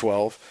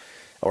Pac-12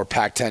 or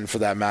Pac-10 for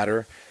that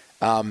matter,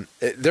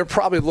 they're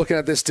probably looking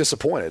at this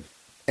disappointed.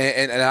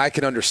 And I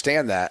can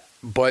understand that.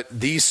 But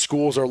these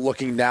schools are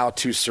looking now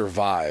to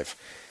survive.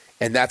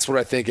 And that's what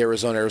I think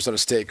Arizona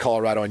State,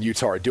 Colorado, and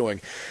Utah are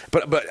doing.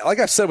 But like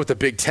I've said with the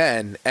Big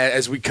Ten,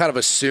 as we kind of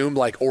assume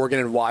like Oregon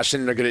and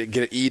Washington are going to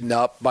get eaten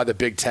up by the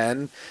Big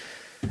Ten,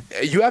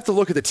 you have to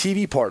look at the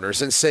TV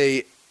partners and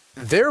say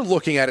they're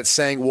looking at it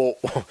saying, well,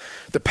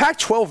 the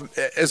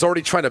Pac-12 is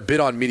already trying to bid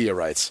on media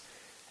rights,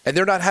 and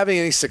they're not having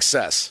any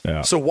success.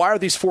 Yeah. So why are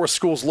these four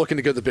schools looking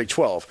to go to the Big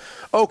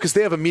 12? Oh, because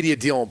they have a media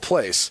deal in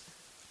place.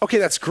 Okay,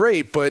 that's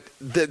great, but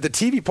the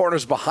TV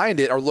partners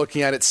behind it are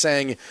looking at it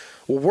saying,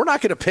 well, we're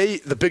not going to pay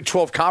the Big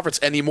 12 conference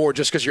anymore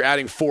just because you're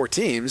adding 4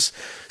 teams.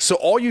 So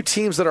all you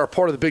teams that are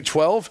part of the Big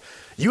 12,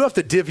 you have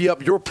to divvy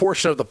up your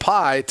portion of the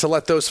pie to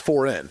let those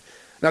 4 in.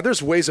 Now,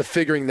 there's ways of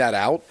figuring that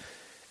out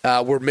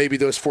where maybe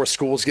those 4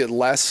 schools get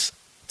less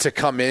to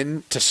come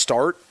in to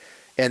start,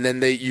 and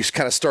then you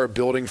kind of start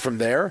building from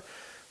there.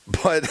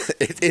 But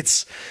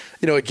it's,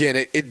 again,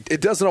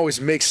 it doesn't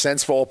always make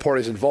sense for all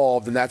parties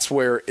involved, and that's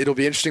where it'll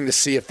be interesting to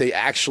see if they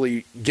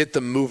actually get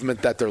the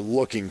movement that they're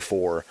looking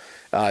for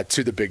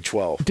to the Big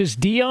 12. Does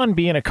Deion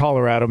being a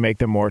Colorado make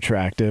them more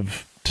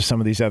attractive to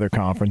some of these other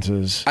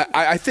conferences?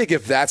 I think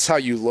if that's how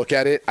you look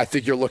at it, I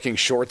think you're looking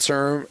short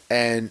term,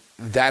 and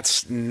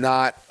that's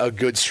not a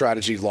good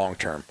strategy long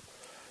term.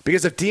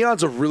 Because if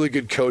Deion's a really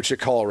good coach at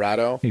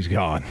Colorado, he's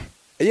gone.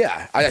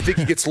 Yeah, I think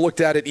he gets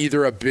looked at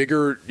either a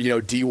bigger,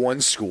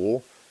 D1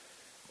 school,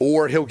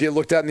 or he'll get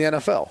looked at in the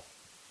NFL.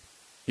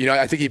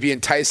 I think he'd be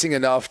enticing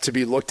enough to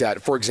be looked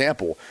at. For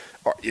example,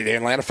 the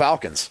Atlanta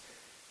Falcons.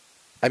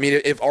 I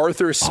mean, if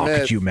Arthur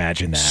Smith could you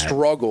imagine that?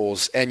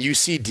 Struggles and you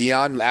see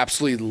Deion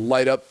absolutely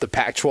light up the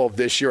Pac-12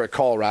 this year at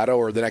Colorado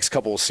or the next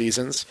couple of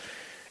seasons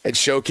and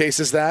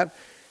showcases that,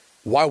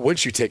 why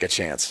wouldn't you take a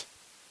chance?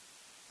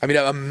 I mean,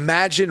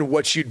 imagine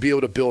what you'd be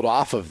able to build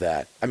off of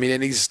that. I mean,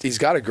 and he's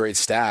got a great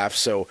staff,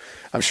 so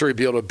I'm sure he'd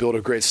be able to build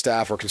a great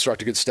staff or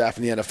construct a good staff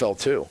in the NFL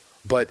too.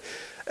 But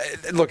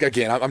look,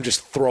 again, I'm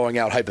just throwing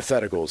out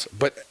hypotheticals.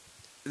 But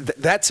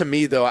that to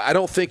me, though, I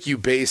don't think you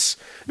base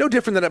 – no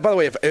different than – by the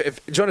way,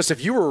 if Jonas,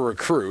 if you were a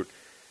recruit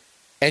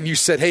and you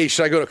said, hey,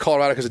 should I go to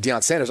Colorado because of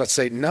Deion Sanders, I'd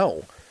say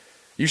no.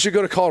 You should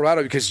go to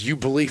Colorado because you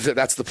believe that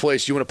that's the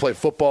place you want to play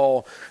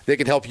football. They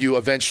can help you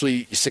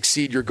eventually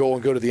succeed your goal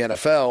and go to the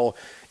NFL,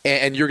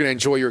 and you're going to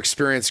enjoy your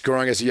experience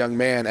growing as a young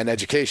man and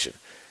education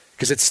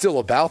because it's still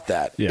about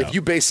that. Yeah. If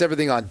you base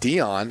everything on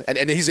Deion,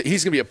 and he's going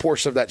to be a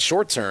portion of that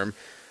short term,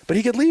 but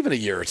he could leave in a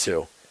year or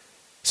two.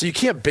 So you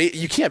can't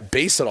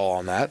base it all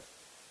on that.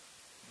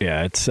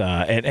 Yeah, it's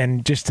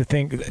and just to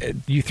think,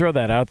 you throw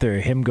that out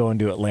there, him going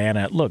to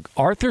Atlanta. Look,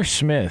 Arthur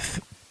Smith,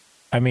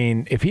 I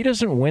mean, if he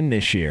doesn't win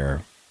this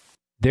year,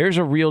 there's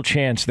a real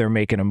chance they're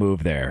making a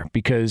move there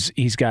because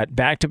he's got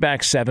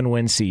back-to-back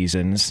 7-win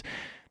seasons.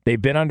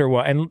 They've been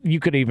underwhelmed, and you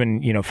could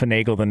even,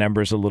 finagle the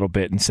numbers a little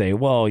bit and say,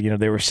 well,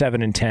 they were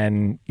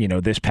 7-10,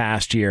 this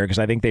past year, because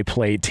I think they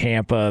played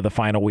Tampa the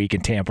final week,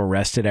 and Tampa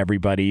rested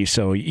everybody.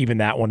 So even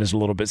that one is a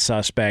little bit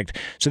suspect.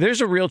 So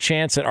there's a real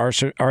chance that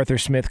Arthur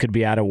Smith could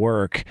be out of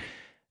work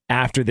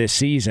after this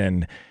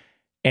season.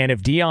 And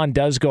if Deion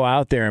does go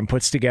out there and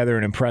puts together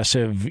an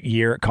impressive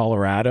year at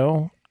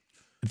Colorado,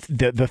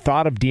 the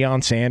thought of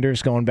Deion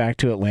Sanders going back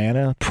to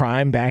Atlanta,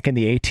 prime back in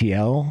the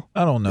ATL.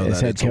 I don't know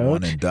that it's coach, a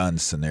one and done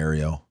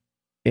scenario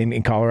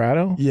in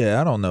Colorado.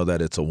 Yeah, I don't know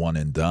that it's a one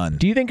and done.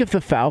 Do you think if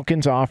the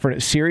Falcons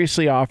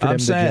seriously offered him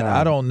the job?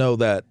 I don't know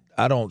that.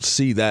 I don't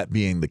see that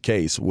being the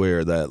case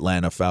where the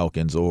Atlanta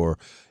Falcons or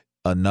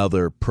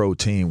another pro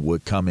team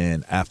would come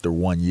in after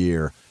 1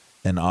 year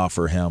and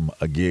offer him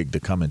a gig to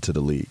come into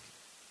the league.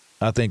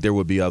 I think there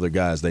would be other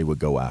guys they would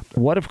go after.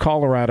 What if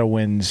Colorado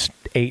wins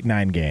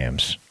 8-9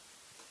 games?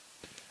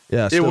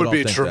 Yeah, it would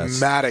be a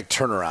dramatic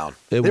turnaround.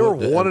 They were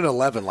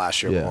 1-11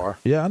 last year, Lamar.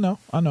 Yeah,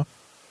 I know.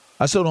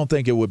 I still don't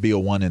think it would be a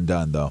one and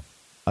done, though.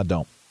 I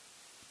don't.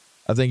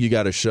 I think you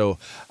got to show.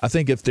 I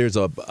think if there's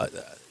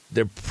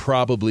there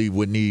probably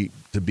would need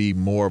to be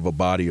more of a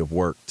body of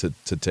work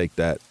to take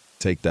that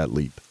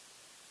leap.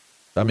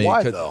 I mean,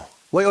 why though?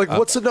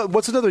 What's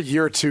another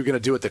year or two going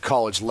to do at the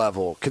college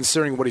level,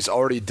 considering what he's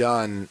already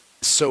done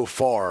so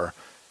far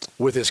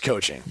with his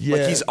coaching?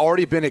 Yeah. He's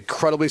already been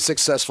incredibly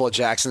successful at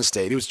Jackson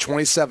State. He was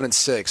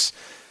 27-6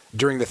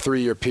 during the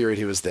 3-year period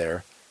he was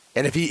there.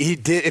 And if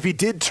he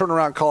did turn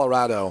around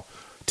Colorado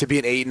to be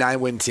an 8-9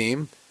 win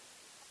team,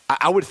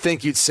 I would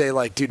think you'd say,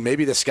 dude,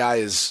 maybe this guy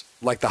is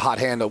like the hot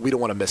hand that we don't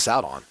want to miss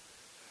out on.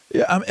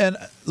 Yeah, and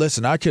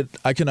listen, I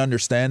can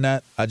understand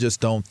that. I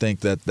just don't think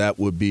that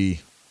would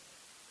be,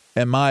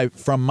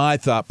 from my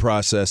thought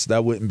process,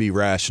 that wouldn't be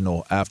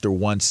rational after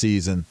one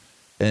season.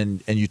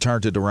 And you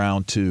turned it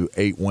around to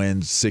 8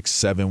 wins, 6,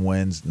 7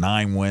 wins,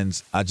 9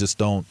 wins. I just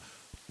don't.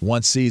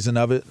 One season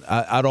of it,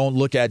 I don't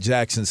look at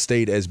Jackson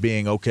State as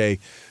being, okay,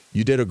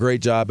 you did a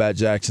great job at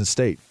Jackson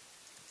State.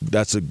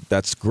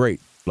 That's great.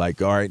 All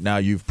right, now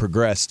you've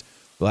progressed.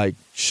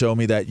 Show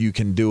me that you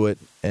can do it.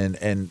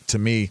 And to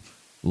me,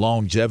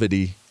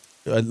 longevity,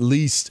 at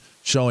least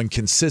showing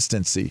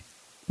consistency,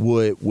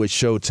 would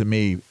show to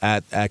me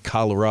at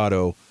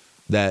Colorado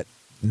that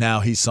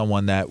now he's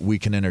someone that we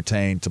can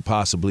entertain to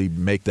possibly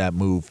make that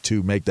move,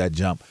 to make that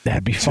jump.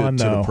 That'd be fun,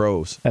 to though. The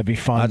pros. That'd be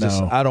fun,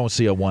 though. I don't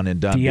see a one and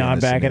done.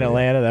 Deion back in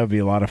Atlanta, that would be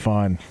a lot of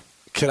fun.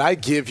 Could I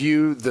give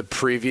you the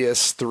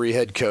previous 3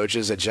 head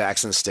coaches at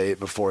Jackson State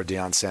before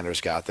Deion Sanders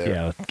got there?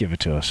 Yeah, give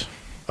it to us.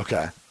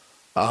 Okay.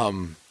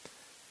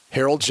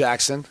 Harold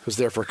Jackson, who's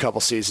there for a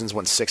couple seasons,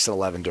 went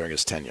 6-11 during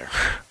his tenure.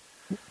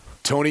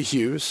 Tony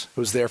Hughes,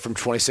 who was there from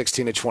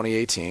 2016 to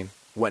 2018,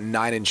 went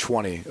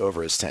 9-20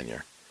 over his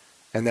tenure.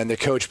 And then the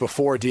coach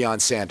before Deion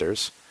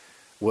Sanders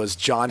was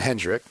John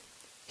Hendrick.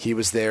 He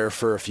was there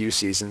for a few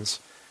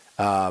seasons.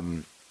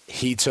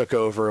 He took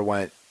over,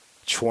 went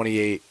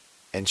 28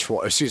 and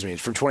from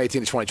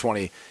 2018 to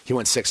 2020, he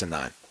went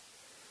 6-9.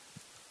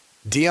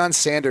 Deion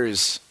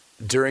Sanders,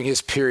 during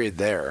his period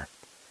there,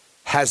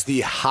 has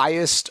the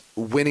highest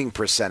winning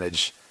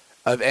percentage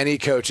of any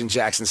coach in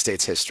Jackson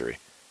State's history.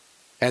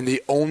 And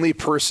the only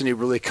person who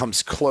really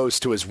comes close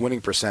to his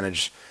winning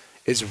percentage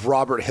is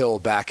Robert Hill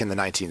back in the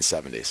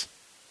 1970s.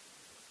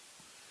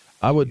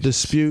 I would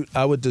dispute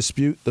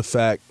the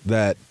fact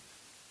that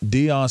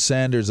Deion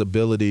Sanders'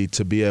 ability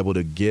to be able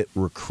to get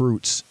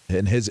recruits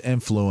and his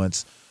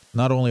influence,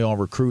 not only on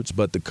recruits,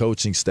 but the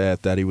coaching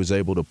staff that he was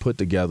able to put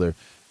together,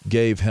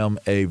 gave him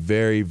a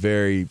very,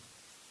 very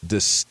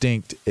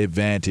distinct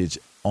advantage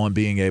on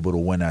being able to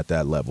win at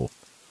that level.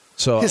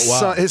 So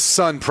his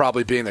son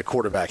probably being the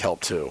quarterback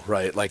helped too,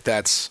 right? I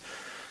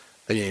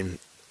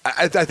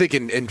think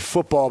in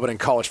football, but in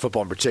college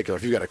football in particular,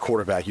 if you got a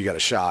quarterback, you got a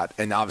shot.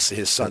 And obviously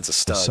his son's a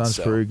stud. His son's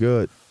pretty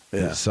good.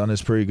 Yeah. His son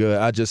is pretty good.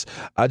 I just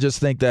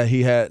think that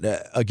he had,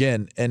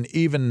 again, and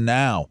even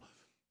now,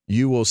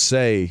 you will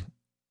say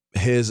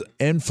his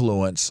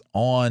influence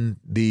on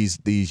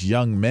these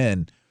young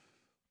men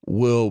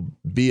will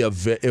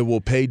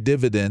pay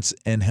dividends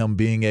in him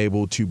being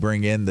able to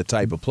bring in the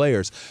type of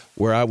players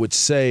where I would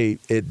say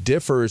it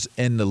differs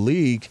in the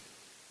league.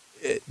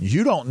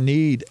 You don't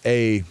need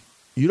an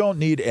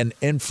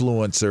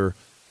influencer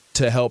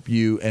to help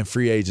you in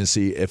free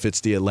agency if it's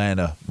the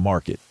Atlanta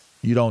market.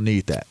 You don't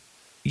need that.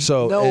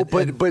 So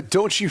but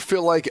don't you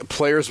feel like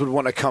players would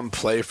want to come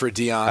play for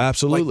Deion?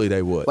 Absolutely,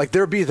 they would.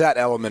 There'd be that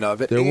element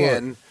of it. There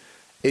and would.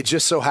 It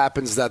just so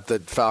happens that the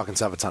Falcons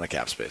have a ton of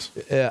cap space.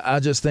 Yeah, I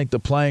just think the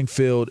playing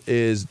field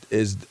is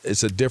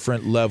a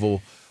different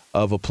level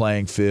of a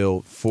playing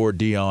field for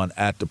Deion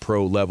at the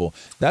pro level.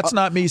 That's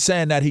not me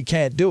saying that he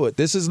can't do it.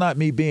 This is not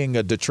me being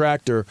a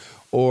detractor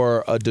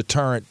or a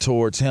deterrent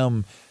towards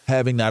him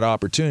having that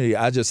opportunity.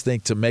 I just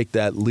think to make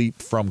that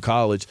leap from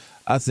college,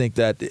 I think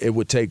that it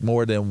would take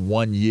more than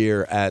 1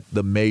 year at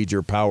the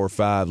major Power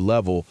 5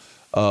 level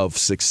of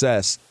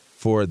success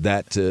for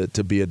that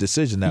to be a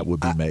decision that would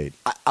be made.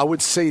 I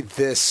would say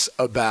this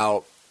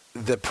about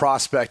the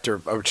prospect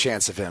or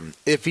chance of him.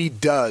 If he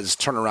does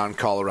turn around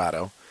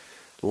Colorado,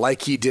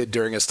 like he did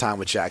during his time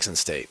with Jackson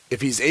State,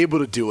 if he's able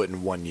to do it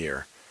in 1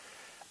 year,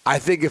 I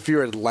think if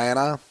you're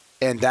Atlanta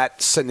and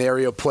that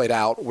scenario played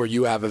out where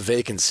you have a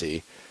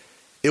vacancy,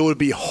 it would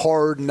be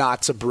hard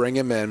not to bring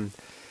him in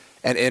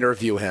and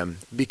interview him,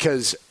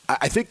 because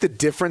I think the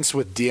difference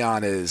with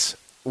Deion is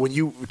when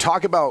you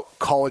talk about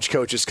college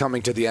coaches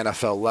coming to the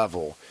NFL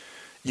level,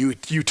 you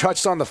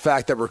touched on the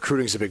fact that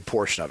recruiting is a big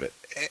portion of it.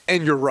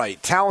 And you're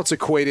right. Talent's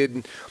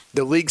equated.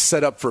 The league's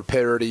set up for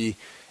parity.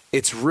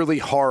 It's really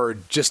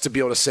hard just to be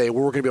able to say,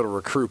 well, we're going to be able to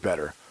recruit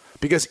better.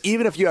 Because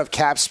even if you have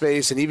cap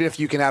space and even if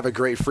you can have a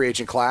great free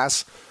agent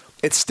class,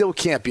 it still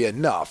can't be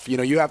enough. You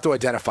know, you have to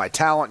identify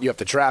talent. You have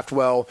to draft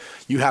well.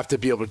 You have to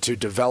be able to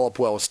develop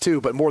well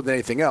too. But more than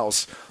anything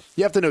else,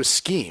 you have to know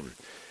scheme.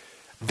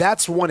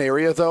 That's one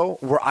area, though,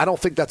 where I don't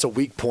think that's a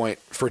weak point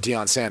for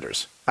Deion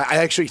Sanders. I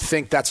actually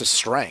think that's a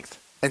strength.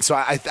 And so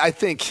I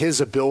think his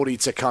ability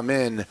to come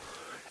in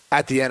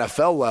at the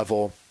NFL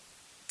level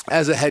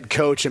as a head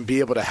coach and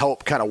be able to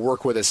help kind of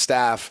work with his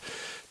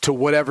staff to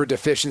whatever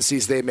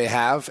deficiencies they may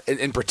have,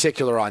 in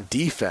particular on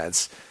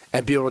defense,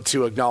 and be able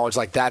to acknowledge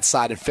like that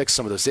side and fix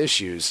some of those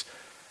issues,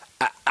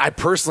 I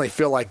personally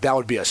feel like that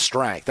would be a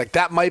strength. Like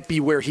that might be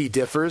where he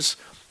differs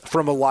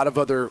from a lot of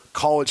other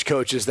college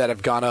coaches that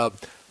have gone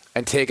up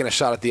and taken a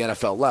shot at the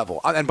NFL level.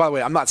 And by the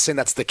way, I'm not saying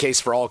that's the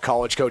case for all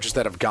college coaches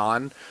that have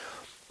gone,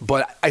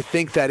 but I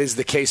think that is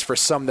the case for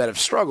some that have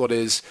struggled.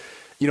 Is,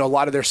 you know, a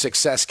lot of their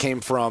success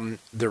came from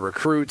the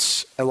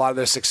recruits. A lot of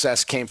their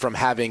success came from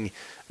having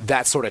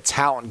that sort of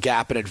talent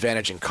gap and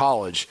advantage in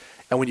college.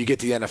 And when you get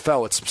to the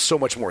NFL, it's so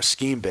much more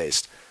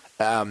scheme-based.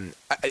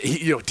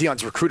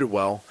 Deion's recruited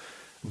well,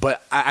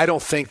 but I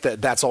don't think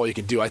that that's all you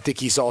can do. I think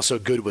he's also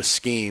good with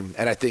scheme,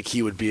 and I think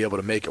he would be able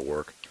to make it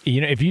work.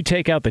 You know, if you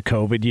take out the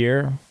COVID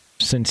year,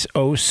 since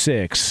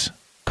 2006,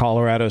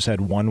 Colorado's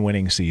had one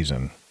winning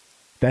season.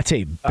 That's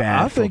a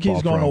bad. I think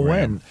he's going to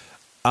win.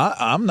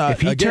 I'm not.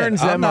 If he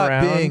turns them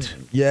around,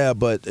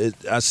 but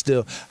I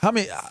still. How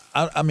many?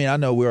 I mean, I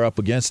know we're up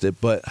against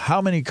it, but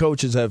how many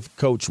coaches have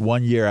coached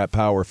 1 year at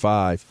Power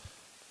 5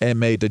 and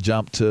made the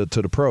jump to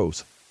the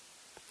pros?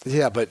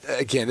 Yeah, but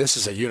again, this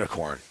is a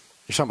unicorn.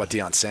 You're talking about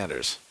Deion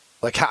Sanders.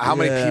 Like how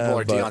many people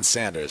are Deion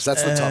Sanders?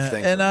 That's the tough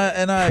thing.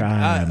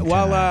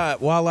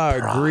 While I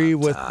agree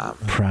with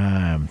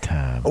prime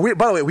time.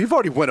 By the way, we've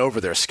already went over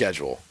their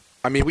schedule.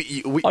 I mean, we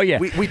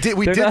did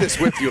this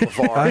with you,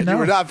 LeVar. I know. You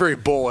were not very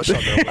bullish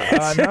on their wins.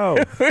 I know.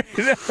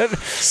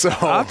 So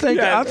I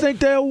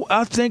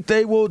think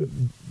they will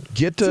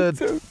get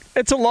to.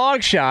 It's a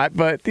long shot,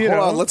 but hold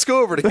on. Let's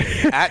go over it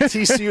again. At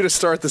TCU to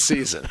start the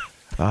season.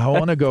 I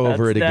want to go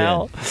over it again.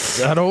 I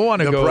don't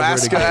want to go over it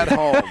again. Nebraska at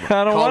home.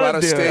 I don't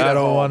Colorado State at home. I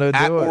don't want to do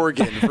at it.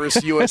 Oregon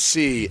versus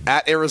USC.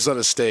 At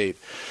Arizona State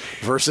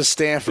versus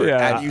Stanford.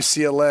 At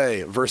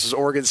UCLA versus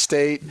Oregon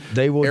State.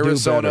 They will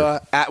Arizona, do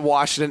better. At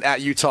Washington,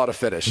 at Utah to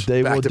finish.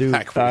 They will do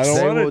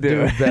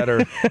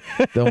better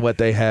than what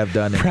they have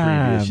done in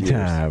previous years.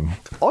 Time.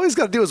 All he's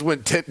got to do is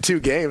win 2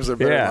 games. They're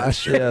better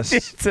last year. Yes.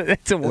 It's a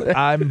 100%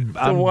 I'm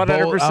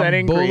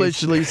increase.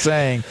 bullishly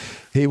saying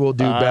he will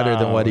do better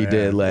than what he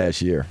did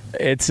last year.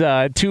 It's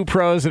 2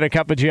 pros and a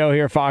cup of Joe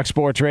here, Fox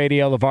Sports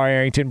Radio. LeVar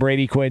Arrington,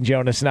 Brady Quinn,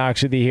 Jonas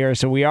Knox with you here.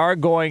 So we are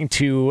going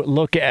to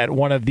look at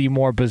one of the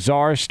more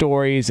bizarre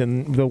stories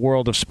in the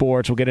world of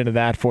sports. We'll get into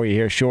that for you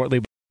here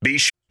shortly.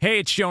 Hey,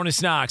 it's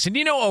Jonas Knox, and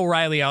you know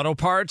O'Reilly Auto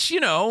Parts.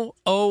 You know,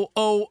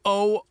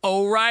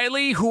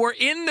 O'Reilly, who are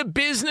in the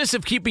business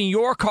of keeping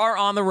your car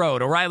on the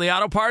road. O'Reilly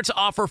Auto Parts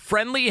offer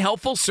friendly,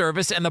 helpful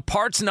service and the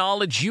parts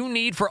knowledge you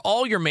need for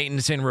all your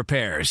maintenance and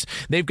repairs.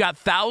 They've got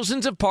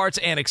thousands of parts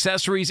and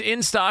accessories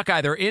in stock,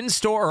 either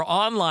in-store or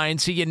online,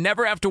 so you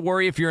never have to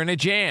worry if you're in a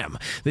jam.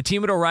 The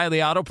team at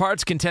O'Reilly Auto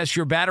Parts can test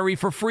your battery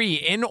for free,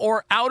 in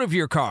or out of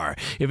your car.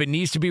 If it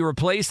needs to be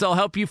replaced, they'll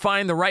help you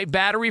find the right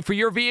battery for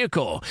your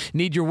vehicle.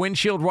 Need your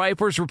windshield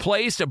wipers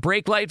replaced, a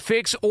brake light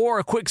fix, or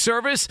a quick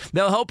service?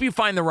 They'll help you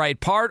find the right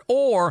part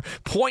or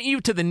point you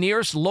to the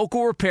nearest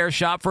local repair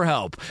shop for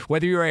help.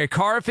 Whether you're a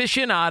car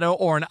aficionado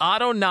or an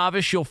auto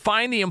novice, you'll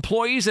find the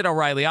employees at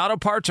O'Reilly Auto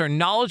Parts are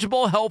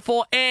knowledgeable,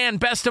 helpful, and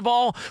best of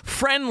all,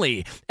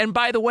 friendly. And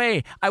by the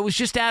way, I was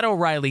just at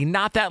O'Reilly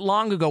not that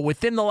long ago,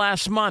 within the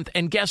last month,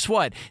 and guess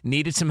what?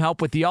 Needed some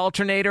help with the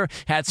alternator,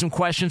 had some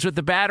questions with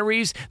the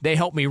batteries. They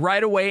helped me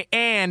right away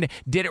and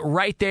did it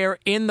right there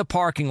in the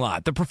parking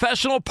lot. The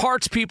professional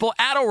parts people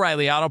at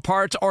O'Reilly Auto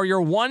Parts are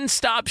your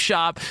one-stop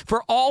shop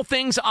for all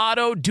things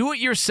auto,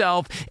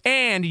 do-it-yourself,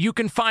 and you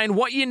can find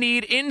what you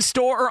need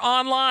in-store or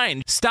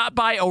online. Stop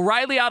by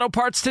O'Reilly Auto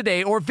Parts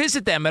today or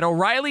visit them at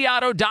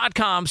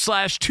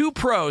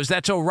O'ReillyAuto.com/2pros.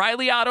 That's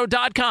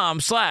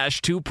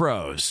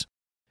O'ReillyAuto.com/2pros.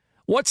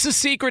 What's the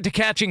secret to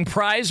catching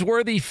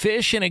prize-worthy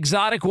fish in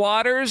exotic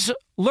waters?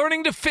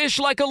 Learning to fish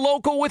like a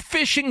local with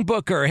Fishing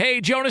Booker.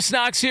 Hey, Jonas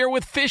Knox here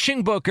with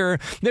Fishing Booker.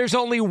 There's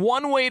only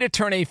one way to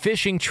turn a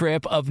fishing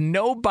trip of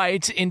no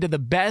bites into the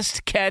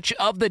best catch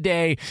of the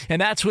day,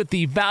 and that's with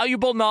the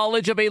valuable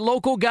knowledge of a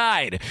local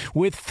guide.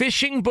 With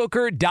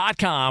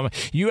FishingBooker.com,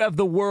 you have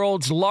the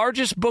world's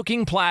largest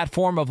booking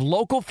platform of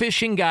local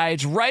fishing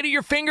guides right at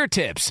your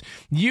fingertips.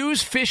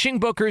 Use Fishing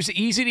Booker's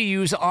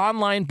easy-to-use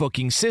online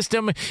booking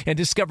system and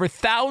discover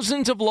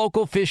thousands of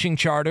local fishing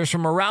charters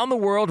from around the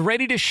world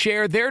ready to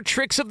share their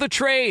tricks of the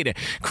trade.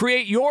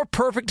 Create your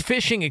perfect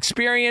fishing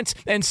experience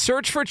and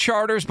search for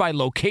charters by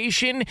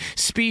location,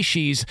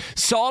 species,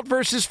 salt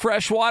versus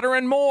freshwater,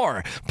 and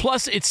more.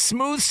 Plus, it's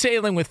smooth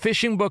sailing with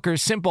Fishing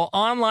Booker's simple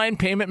online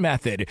payment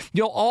method.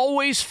 You'll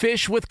always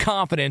fish with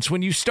confidence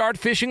when you start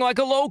fishing like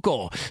a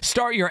local.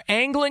 Start your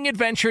angling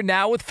adventure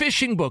now with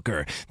Fishing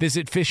Booker.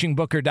 Visit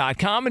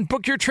FishingBooker.com and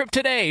book your trip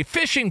today.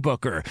 Fishing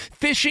Booker.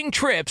 Fishing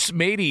trips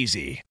made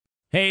easy.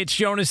 Hey, it's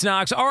Jonas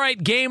Knox. All right,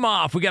 game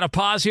off. We got to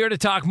pause here to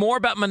talk more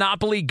about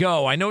Monopoly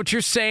Go. I know what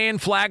you're saying,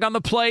 flag on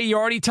the play. You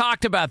already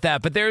talked about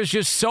that, but there's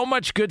just so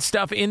much good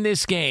stuff in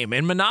this game.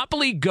 In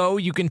Monopoly Go,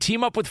 you can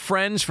team up with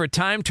friends for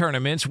time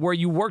tournaments where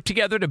you work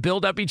together to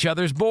build up each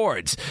other's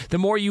boards. The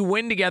more you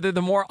win together,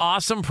 the more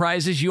awesome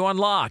prizes you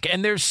unlock.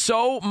 And there's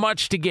so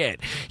much to get.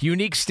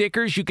 Unique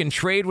stickers you can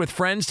trade with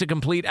friends to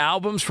complete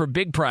albums for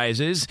big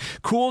prizes,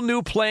 cool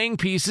new playing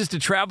pieces to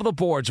travel the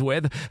boards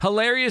with,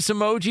 hilarious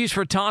emojis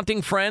for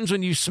taunting friends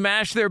when you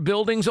smash their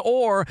buildings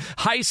or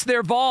heist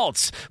their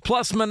vaults.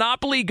 Plus,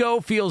 Monopoly Go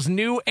feels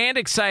new and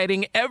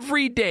exciting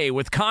every day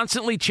with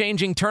constantly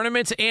changing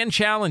tournaments and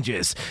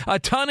challenges. A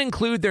ton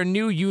include their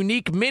new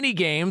unique mini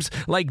games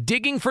like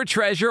digging for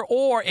treasure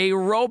or a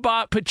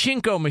robot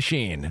pachinko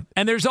machine.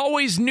 And there's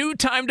always new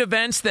timed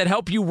events that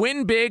help you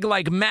win big,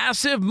 like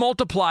massive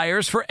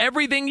multipliers for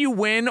everything you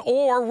win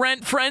or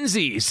rent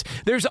frenzies.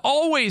 There's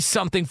always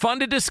something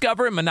fun to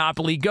discover in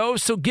Monopoly Go,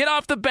 so get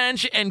off the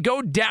bench and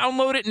go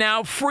download it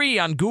now free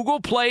on Google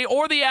Play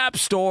or the App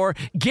Store.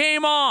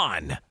 Game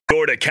on!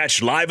 Or to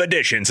catch live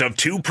editions of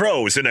Two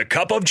Pros and a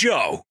Cup of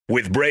Joe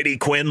with Brady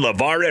Quinn,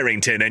 LeVar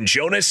Arrington, and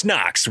Jonas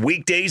Knox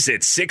weekdays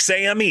at 6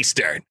 a.m.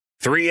 Eastern,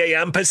 3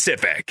 a.m.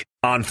 Pacific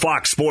on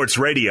Fox Sports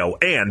Radio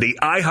and the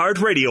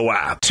iHeartRadio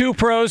app. Two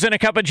Pros and a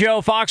Cup of Joe,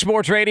 Fox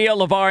Sports Radio,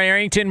 LeVar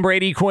Arrington,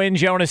 Brady Quinn,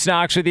 Jonas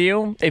Knox with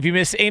you. If you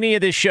missed any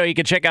of this show, you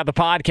can check out the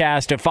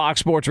podcast at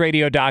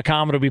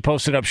foxsportsradio.com. It'll be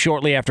posted up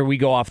shortly after we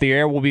go off the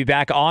air. We'll be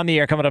back on the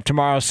air coming up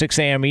tomorrow, 6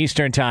 a.m.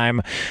 Eastern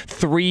Time,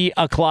 3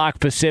 o'clock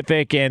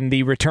Pacific, and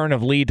the return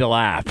of Lee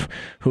DeLapp,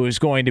 who is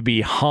going to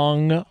be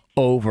hung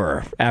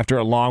over after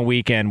a long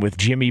weekend with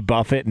Jimmy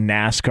Buffett and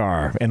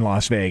NASCAR in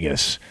Las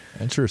Vegas.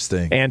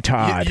 Interesting. And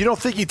Todd. You don't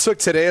think he took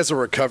today as a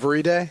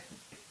recovery day?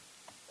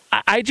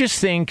 I just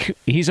think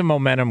he's a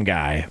momentum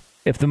guy.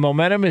 If the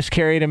momentum has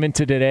carried him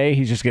into today,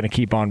 he's just going to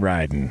keep on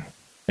riding.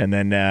 And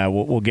then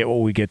we'll get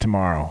what we get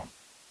tomorrow,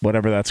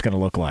 whatever that's going to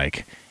look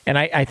like. And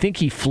I think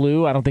he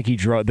flew. I don't think he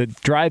drove. The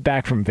drive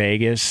back from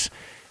Vegas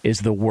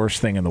is the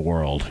worst thing in the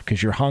world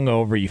because you're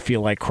hungover, you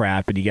feel like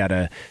crap, and you got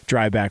to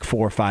drive back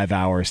 4 or 5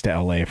 hours to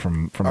L.A.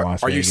 from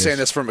Las Vegas. Are you saying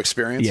this from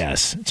experience?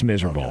 Yes, it's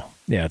miserable. Okay.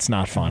 Yeah, it's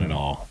not fun at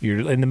all.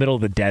 You're in the middle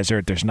of the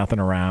desert. There's nothing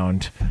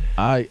around.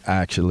 I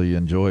actually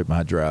enjoyed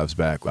my drives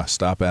back. I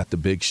stop at the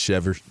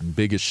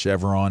biggest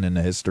Chevron in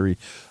the history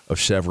of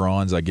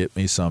Chevrons. I get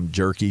me some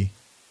jerky.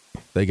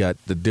 They got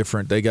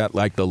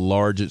like the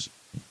largest.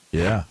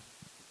 Yeah.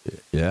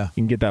 Yeah,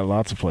 you can get that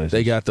lots of places.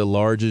 They got the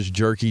largest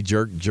jerky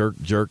jerk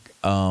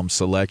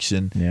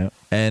selection. Yeah,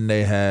 and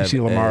they have. You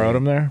see Lamar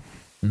Odom there?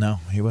 No,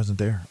 he wasn't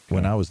there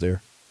when I was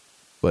there.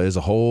 But there's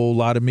a whole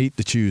lot of meat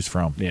to choose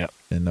from. Yeah,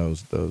 in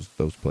those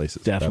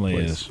places. Definitely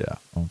is. Yeah,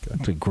 okay.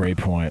 That's a great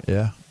point.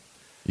 Yeah,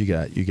 you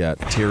got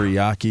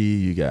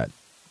teriyaki, you got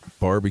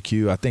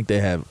barbecue. I think they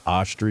have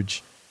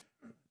ostrich.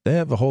 They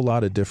have a whole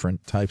lot of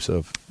different types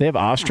of. They have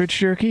ostrich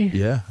jerky?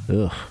 Yeah.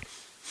 Ugh.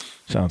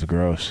 Sounds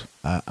gross.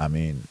 I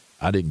mean.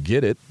 I didn't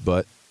get it,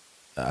 but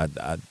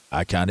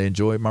I kind of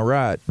enjoyed my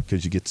ride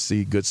because you get to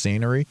see good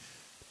scenery,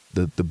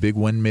 the big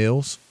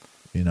windmills,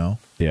 you know.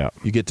 Yeah.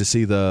 You get to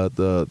see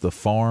the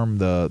farm,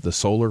 the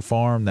solar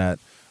farm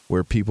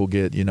where people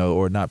get, you know,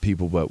 or not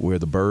people, but where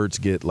the birds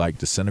get like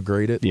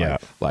disintegrated. Yeah.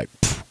 Like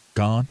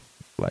gone.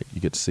 Like you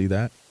get to see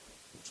that.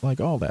 It's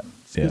like all that.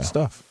 It's good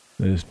stuff.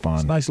 It is fun.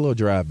 It's a nice little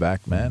drive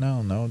back, man. I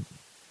don't know.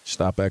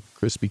 Stop at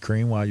Krispy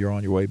Kreme while you're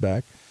on your way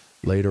back.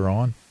 Later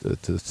on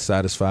to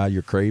satisfy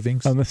your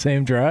cravings. On the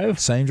same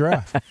drive? Same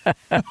drive.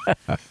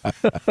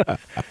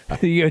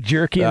 You got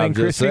jerky and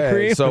Krispy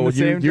Kreme so on the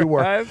same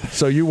drive?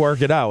 So you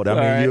work it out.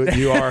 I mean,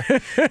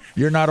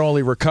 you're not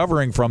only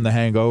recovering from the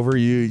hangover,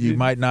 you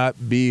might not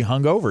be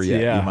hungover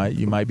yet. Yeah.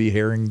 You might be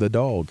hairing the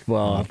dog.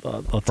 Well,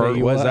 I'll tell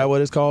you what. Is that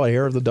what it's called? A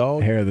hair of the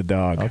dog? Hair of the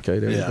dog. Okay,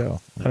 there you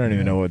go. I don't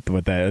even know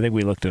what that. I think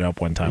we looked it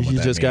up one time. You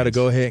just got to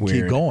go ahead and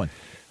keep going.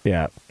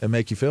 Yeah. And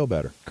make you feel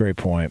better. Great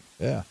point.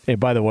 Yeah. Hey,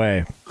 by the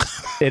way,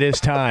 it is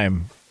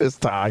time. It's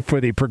time for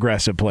the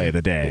progressive play of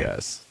the day.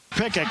 Yes.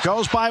 Pickett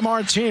goes by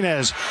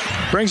Martinez,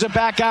 brings it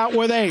back out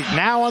with 8.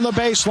 Now on the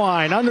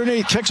baseline,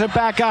 underneath, kicks it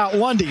back out.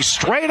 Lundy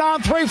straight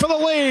on 3 for the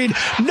lead.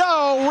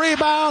 No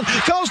rebound,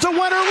 goes to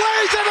Winter,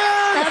 lays it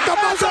in at the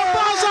buzzer.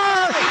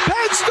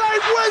 Penn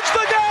State wins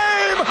the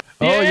game.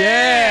 Oh,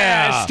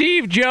 yeah.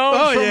 Steve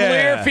Jones from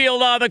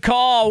Learfield on the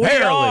call. We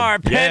are.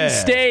 Penn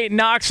State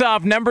knocks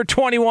off number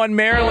 21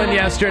 Maryland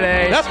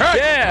yesterday. That's right.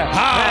 Yeah.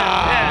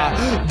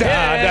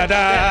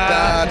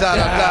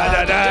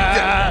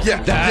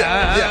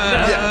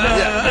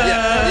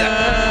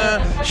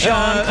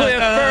 Sean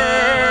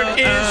Clifford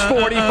is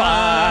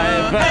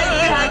 45.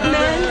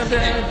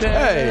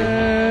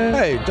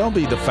 Hey, don't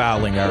be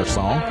defiling our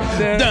song.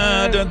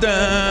 Dun, dun,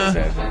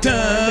 dun,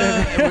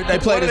 dun. They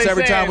play this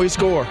every time we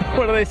score.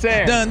 What are they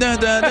saying? Dun, dun,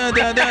 dun, dun,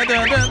 dun, dun,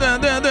 dun, dun,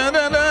 dun, dun,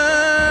 dun,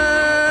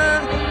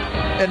 dun.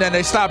 And then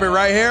they stop it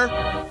right here.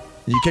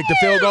 You kick the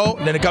field goal,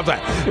 and then it comes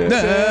like. Dun,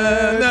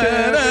 dun,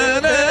 dun,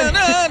 dun,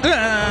 dun,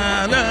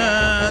 dun, dun,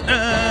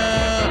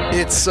 dun.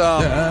 It's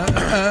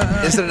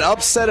is it an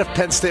upset if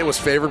Penn State was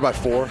favored by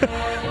 4?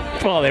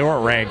 Well, they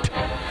weren't ranked.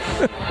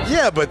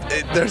 Yeah, but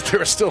they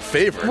were still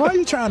favored. Why are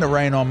you trying to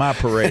rain on my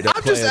parade?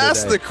 I'm just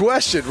asking the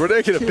question. We're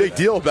making a big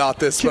deal about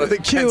this, but I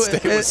think Penn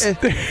State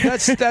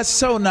was. That's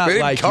so not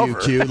like cover. you,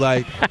 Q.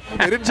 Like,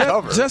 they didn't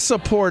cover. Just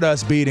support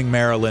us beating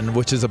Maryland,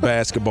 which is a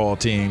basketball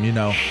team, you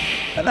know.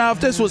 Now,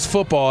 if this was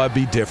football, it'd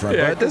be different.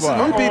 Yeah, but this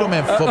we beat them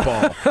in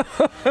football.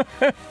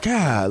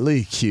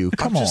 Golly, Q.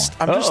 Come on.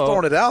 I'm just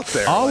throwing it out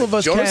there. All of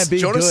us can't be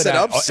Jonas good said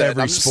at upset.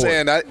 every I'm just sport.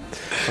 saying, I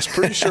was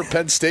pretty sure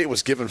Penn State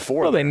was given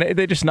 4. Well,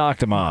 they just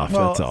knocked him off.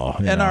 That's all.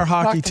 And our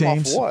hockey Knocked them off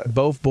teams, what?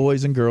 both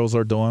boys and girls,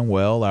 are doing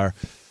well.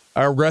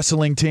 Our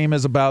wrestling team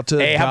is about to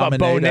Hey, how about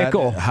Bo dominate.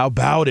 Nickel? How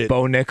about it?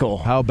 Bo Nickel.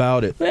 How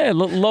about it? Yeah,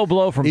 low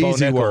blow from Bo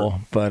Easy Nickel,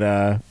 work. but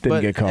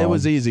didn't get called. It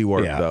was easy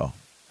work, Yeah. though.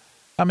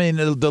 I mean,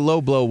 the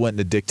low blow wouldn't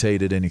have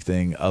dictated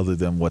anything other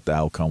than what the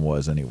outcome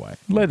was anyway.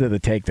 Led to the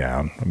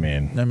takedown. I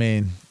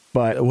mean,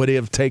 but would he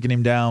have taken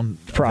him down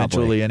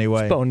eventually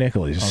anyway? It's Bo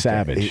Nickel. He's a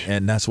savage.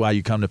 And that's why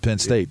you come to Penn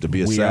State, to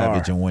be a We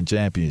savage are. and win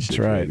championships.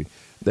 That's right. Baby.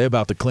 They're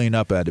about to clean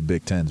up at the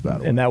Big Tens, by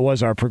the way. And that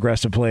was our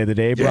Progressive Play of the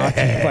Day, brought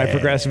to you by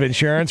Progressive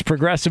Insurance.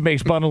 Progressive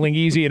makes bundling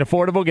easy and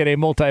affordable. Get a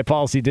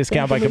multi-policy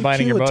discount by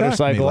combining your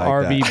motorcycle,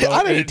 RV, boat,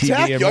 I didn't attack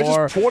ATV, you. and I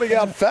more. was just pointing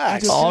out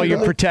facts. All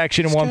your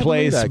protection in one can't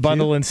believe place. that,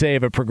 Bundle kid. and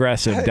save at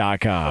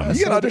Progressive.com.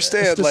 You gotta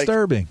understand, It's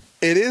disturbing.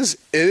 it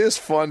is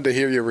fun to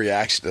hear your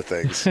reaction to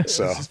things.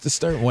 So It's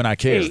disturbing when I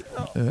care.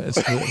 It's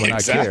when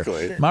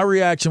Exactly. I care. My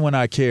reaction when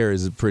I care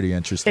is pretty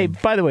interesting. Hey,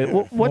 by the way,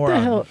 what the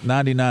hell?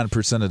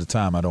 99% of the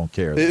time, I don't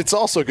care. it's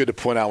also good to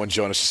point out when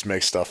Jonas just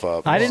makes stuff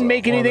up. I didn't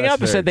make anything that's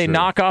up. I said very they true.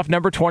 knock off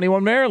number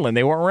 21 Maryland.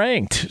 They weren't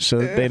ranked, so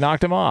they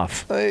knocked him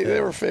off. They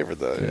were favored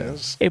though.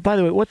 Yes. Hey, by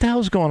the way, what the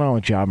hell's going on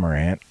with Ja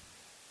Morant?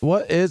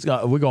 What is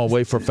we're gonna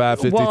wait for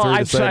 5:53 Well,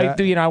 to say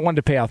that? I wanted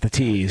to pay off the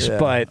tees, Yeah.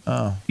 but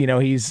Oh.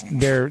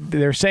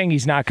 they're saying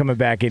he's not coming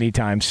back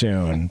anytime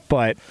soon.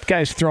 But the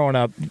guy's throwing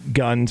up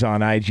guns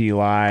on IG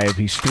Live.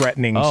 He's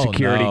threatening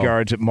security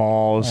guards at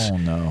malls. Oh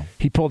no!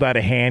 He pulled out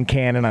a hand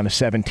cannon on a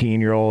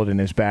 17-year-old in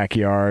his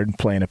backyard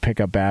playing a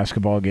pickup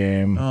basketball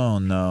game. Oh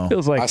no!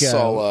 Feels like I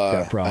saw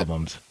got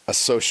problems. A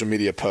social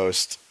media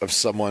post of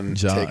someone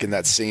Ja- taking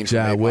that scene from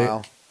Ja 8 Wick.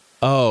 Mile.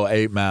 Oh,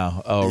 8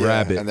 Mile. Oh, Yeah,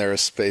 Rabbit. and they were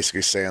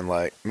basically saying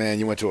like, "Man,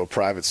 you went to a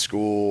private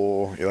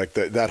school." You're like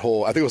that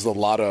whole. I think it was the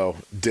Lotto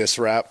diss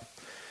rap.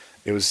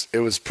 It was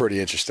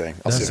pretty interesting.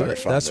 I'll see if I can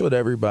find That's it. what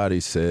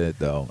everybody said,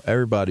 though.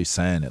 Everybody's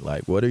saying it.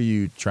 Like, what are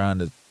you trying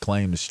to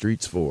claim the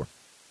streets for?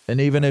 And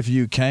even if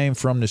you came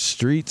from the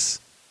streets,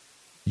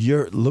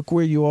 look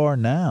where you are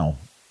now.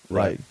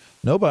 Right. Like,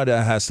 nobody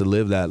that has to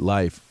live that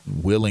life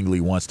willingly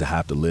wants to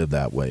have to live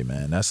that way,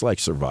 man. That's like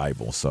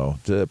survival. So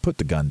put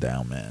the gun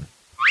down, man.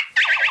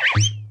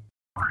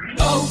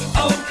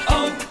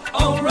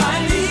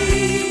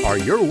 O'Reilly. Are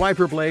your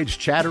wiper blades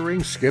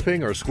chattering,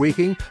 skipping, or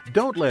squeaking?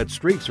 Don't let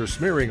streaks or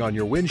smearing on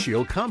your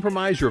windshield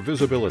compromise your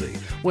visibility.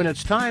 When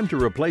it's time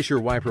to replace your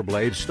wiper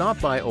blades,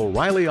 stop by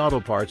O'Reilly Auto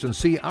Parts and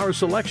see our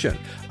selection.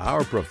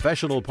 Our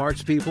professional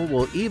parts people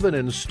will even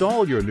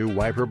install your new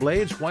wiper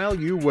blades while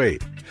you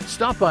wait.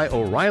 Stop by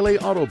O'Reilly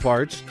Auto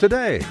Parts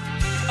today.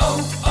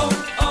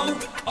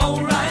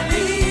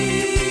 O'Reilly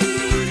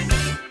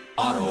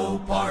Auto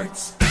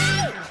Parts.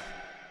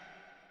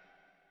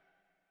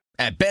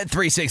 At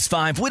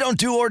Bet365, we don't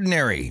do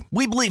ordinary.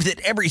 We believe that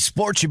every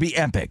sport should be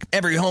epic.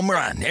 Every home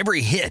run,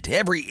 every hit,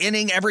 every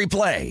inning, every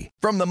play.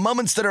 From the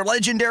moments that are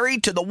legendary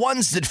to the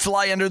ones that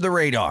fly under the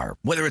radar.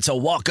 Whether it's a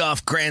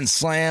walk-off grand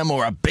slam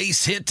or a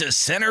base hit to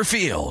center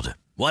field.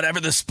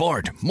 Whatever the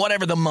sport,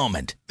 whatever the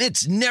moment.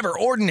 It's never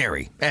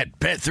ordinary at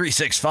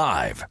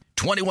Bet365.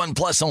 21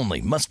 plus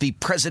only. Must be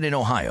present in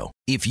Ohio.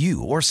 If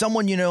you or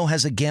someone you know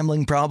has a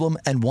gambling problem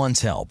and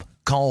wants help,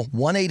 call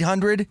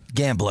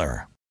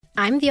 1-800-GAMBLER.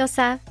 I'm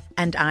Diosa.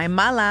 And I'm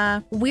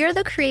Mala. We're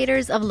the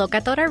creators of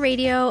Locatora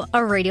Radio, a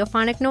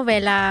radiophonic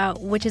novela,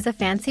 which is a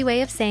fancy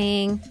way of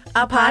saying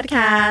a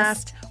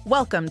podcast.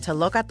 Welcome to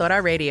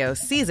Locatora Radio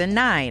Season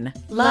 9.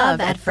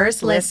 Love at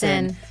First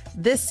Listen.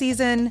 This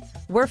season,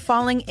 We're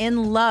falling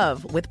in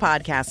love with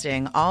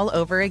podcasting all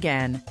over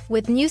again.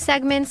 With new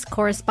segments,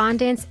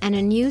 correspondence, and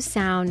a new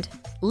sound.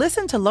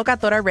 Listen to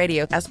Locatora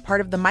Radio as part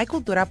of the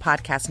Michael Dura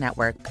Podcast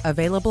Network.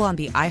 Available on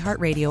the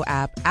iHeartRadio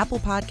app, Apple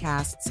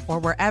Podcasts, or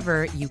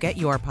wherever you get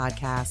your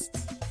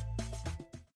podcasts.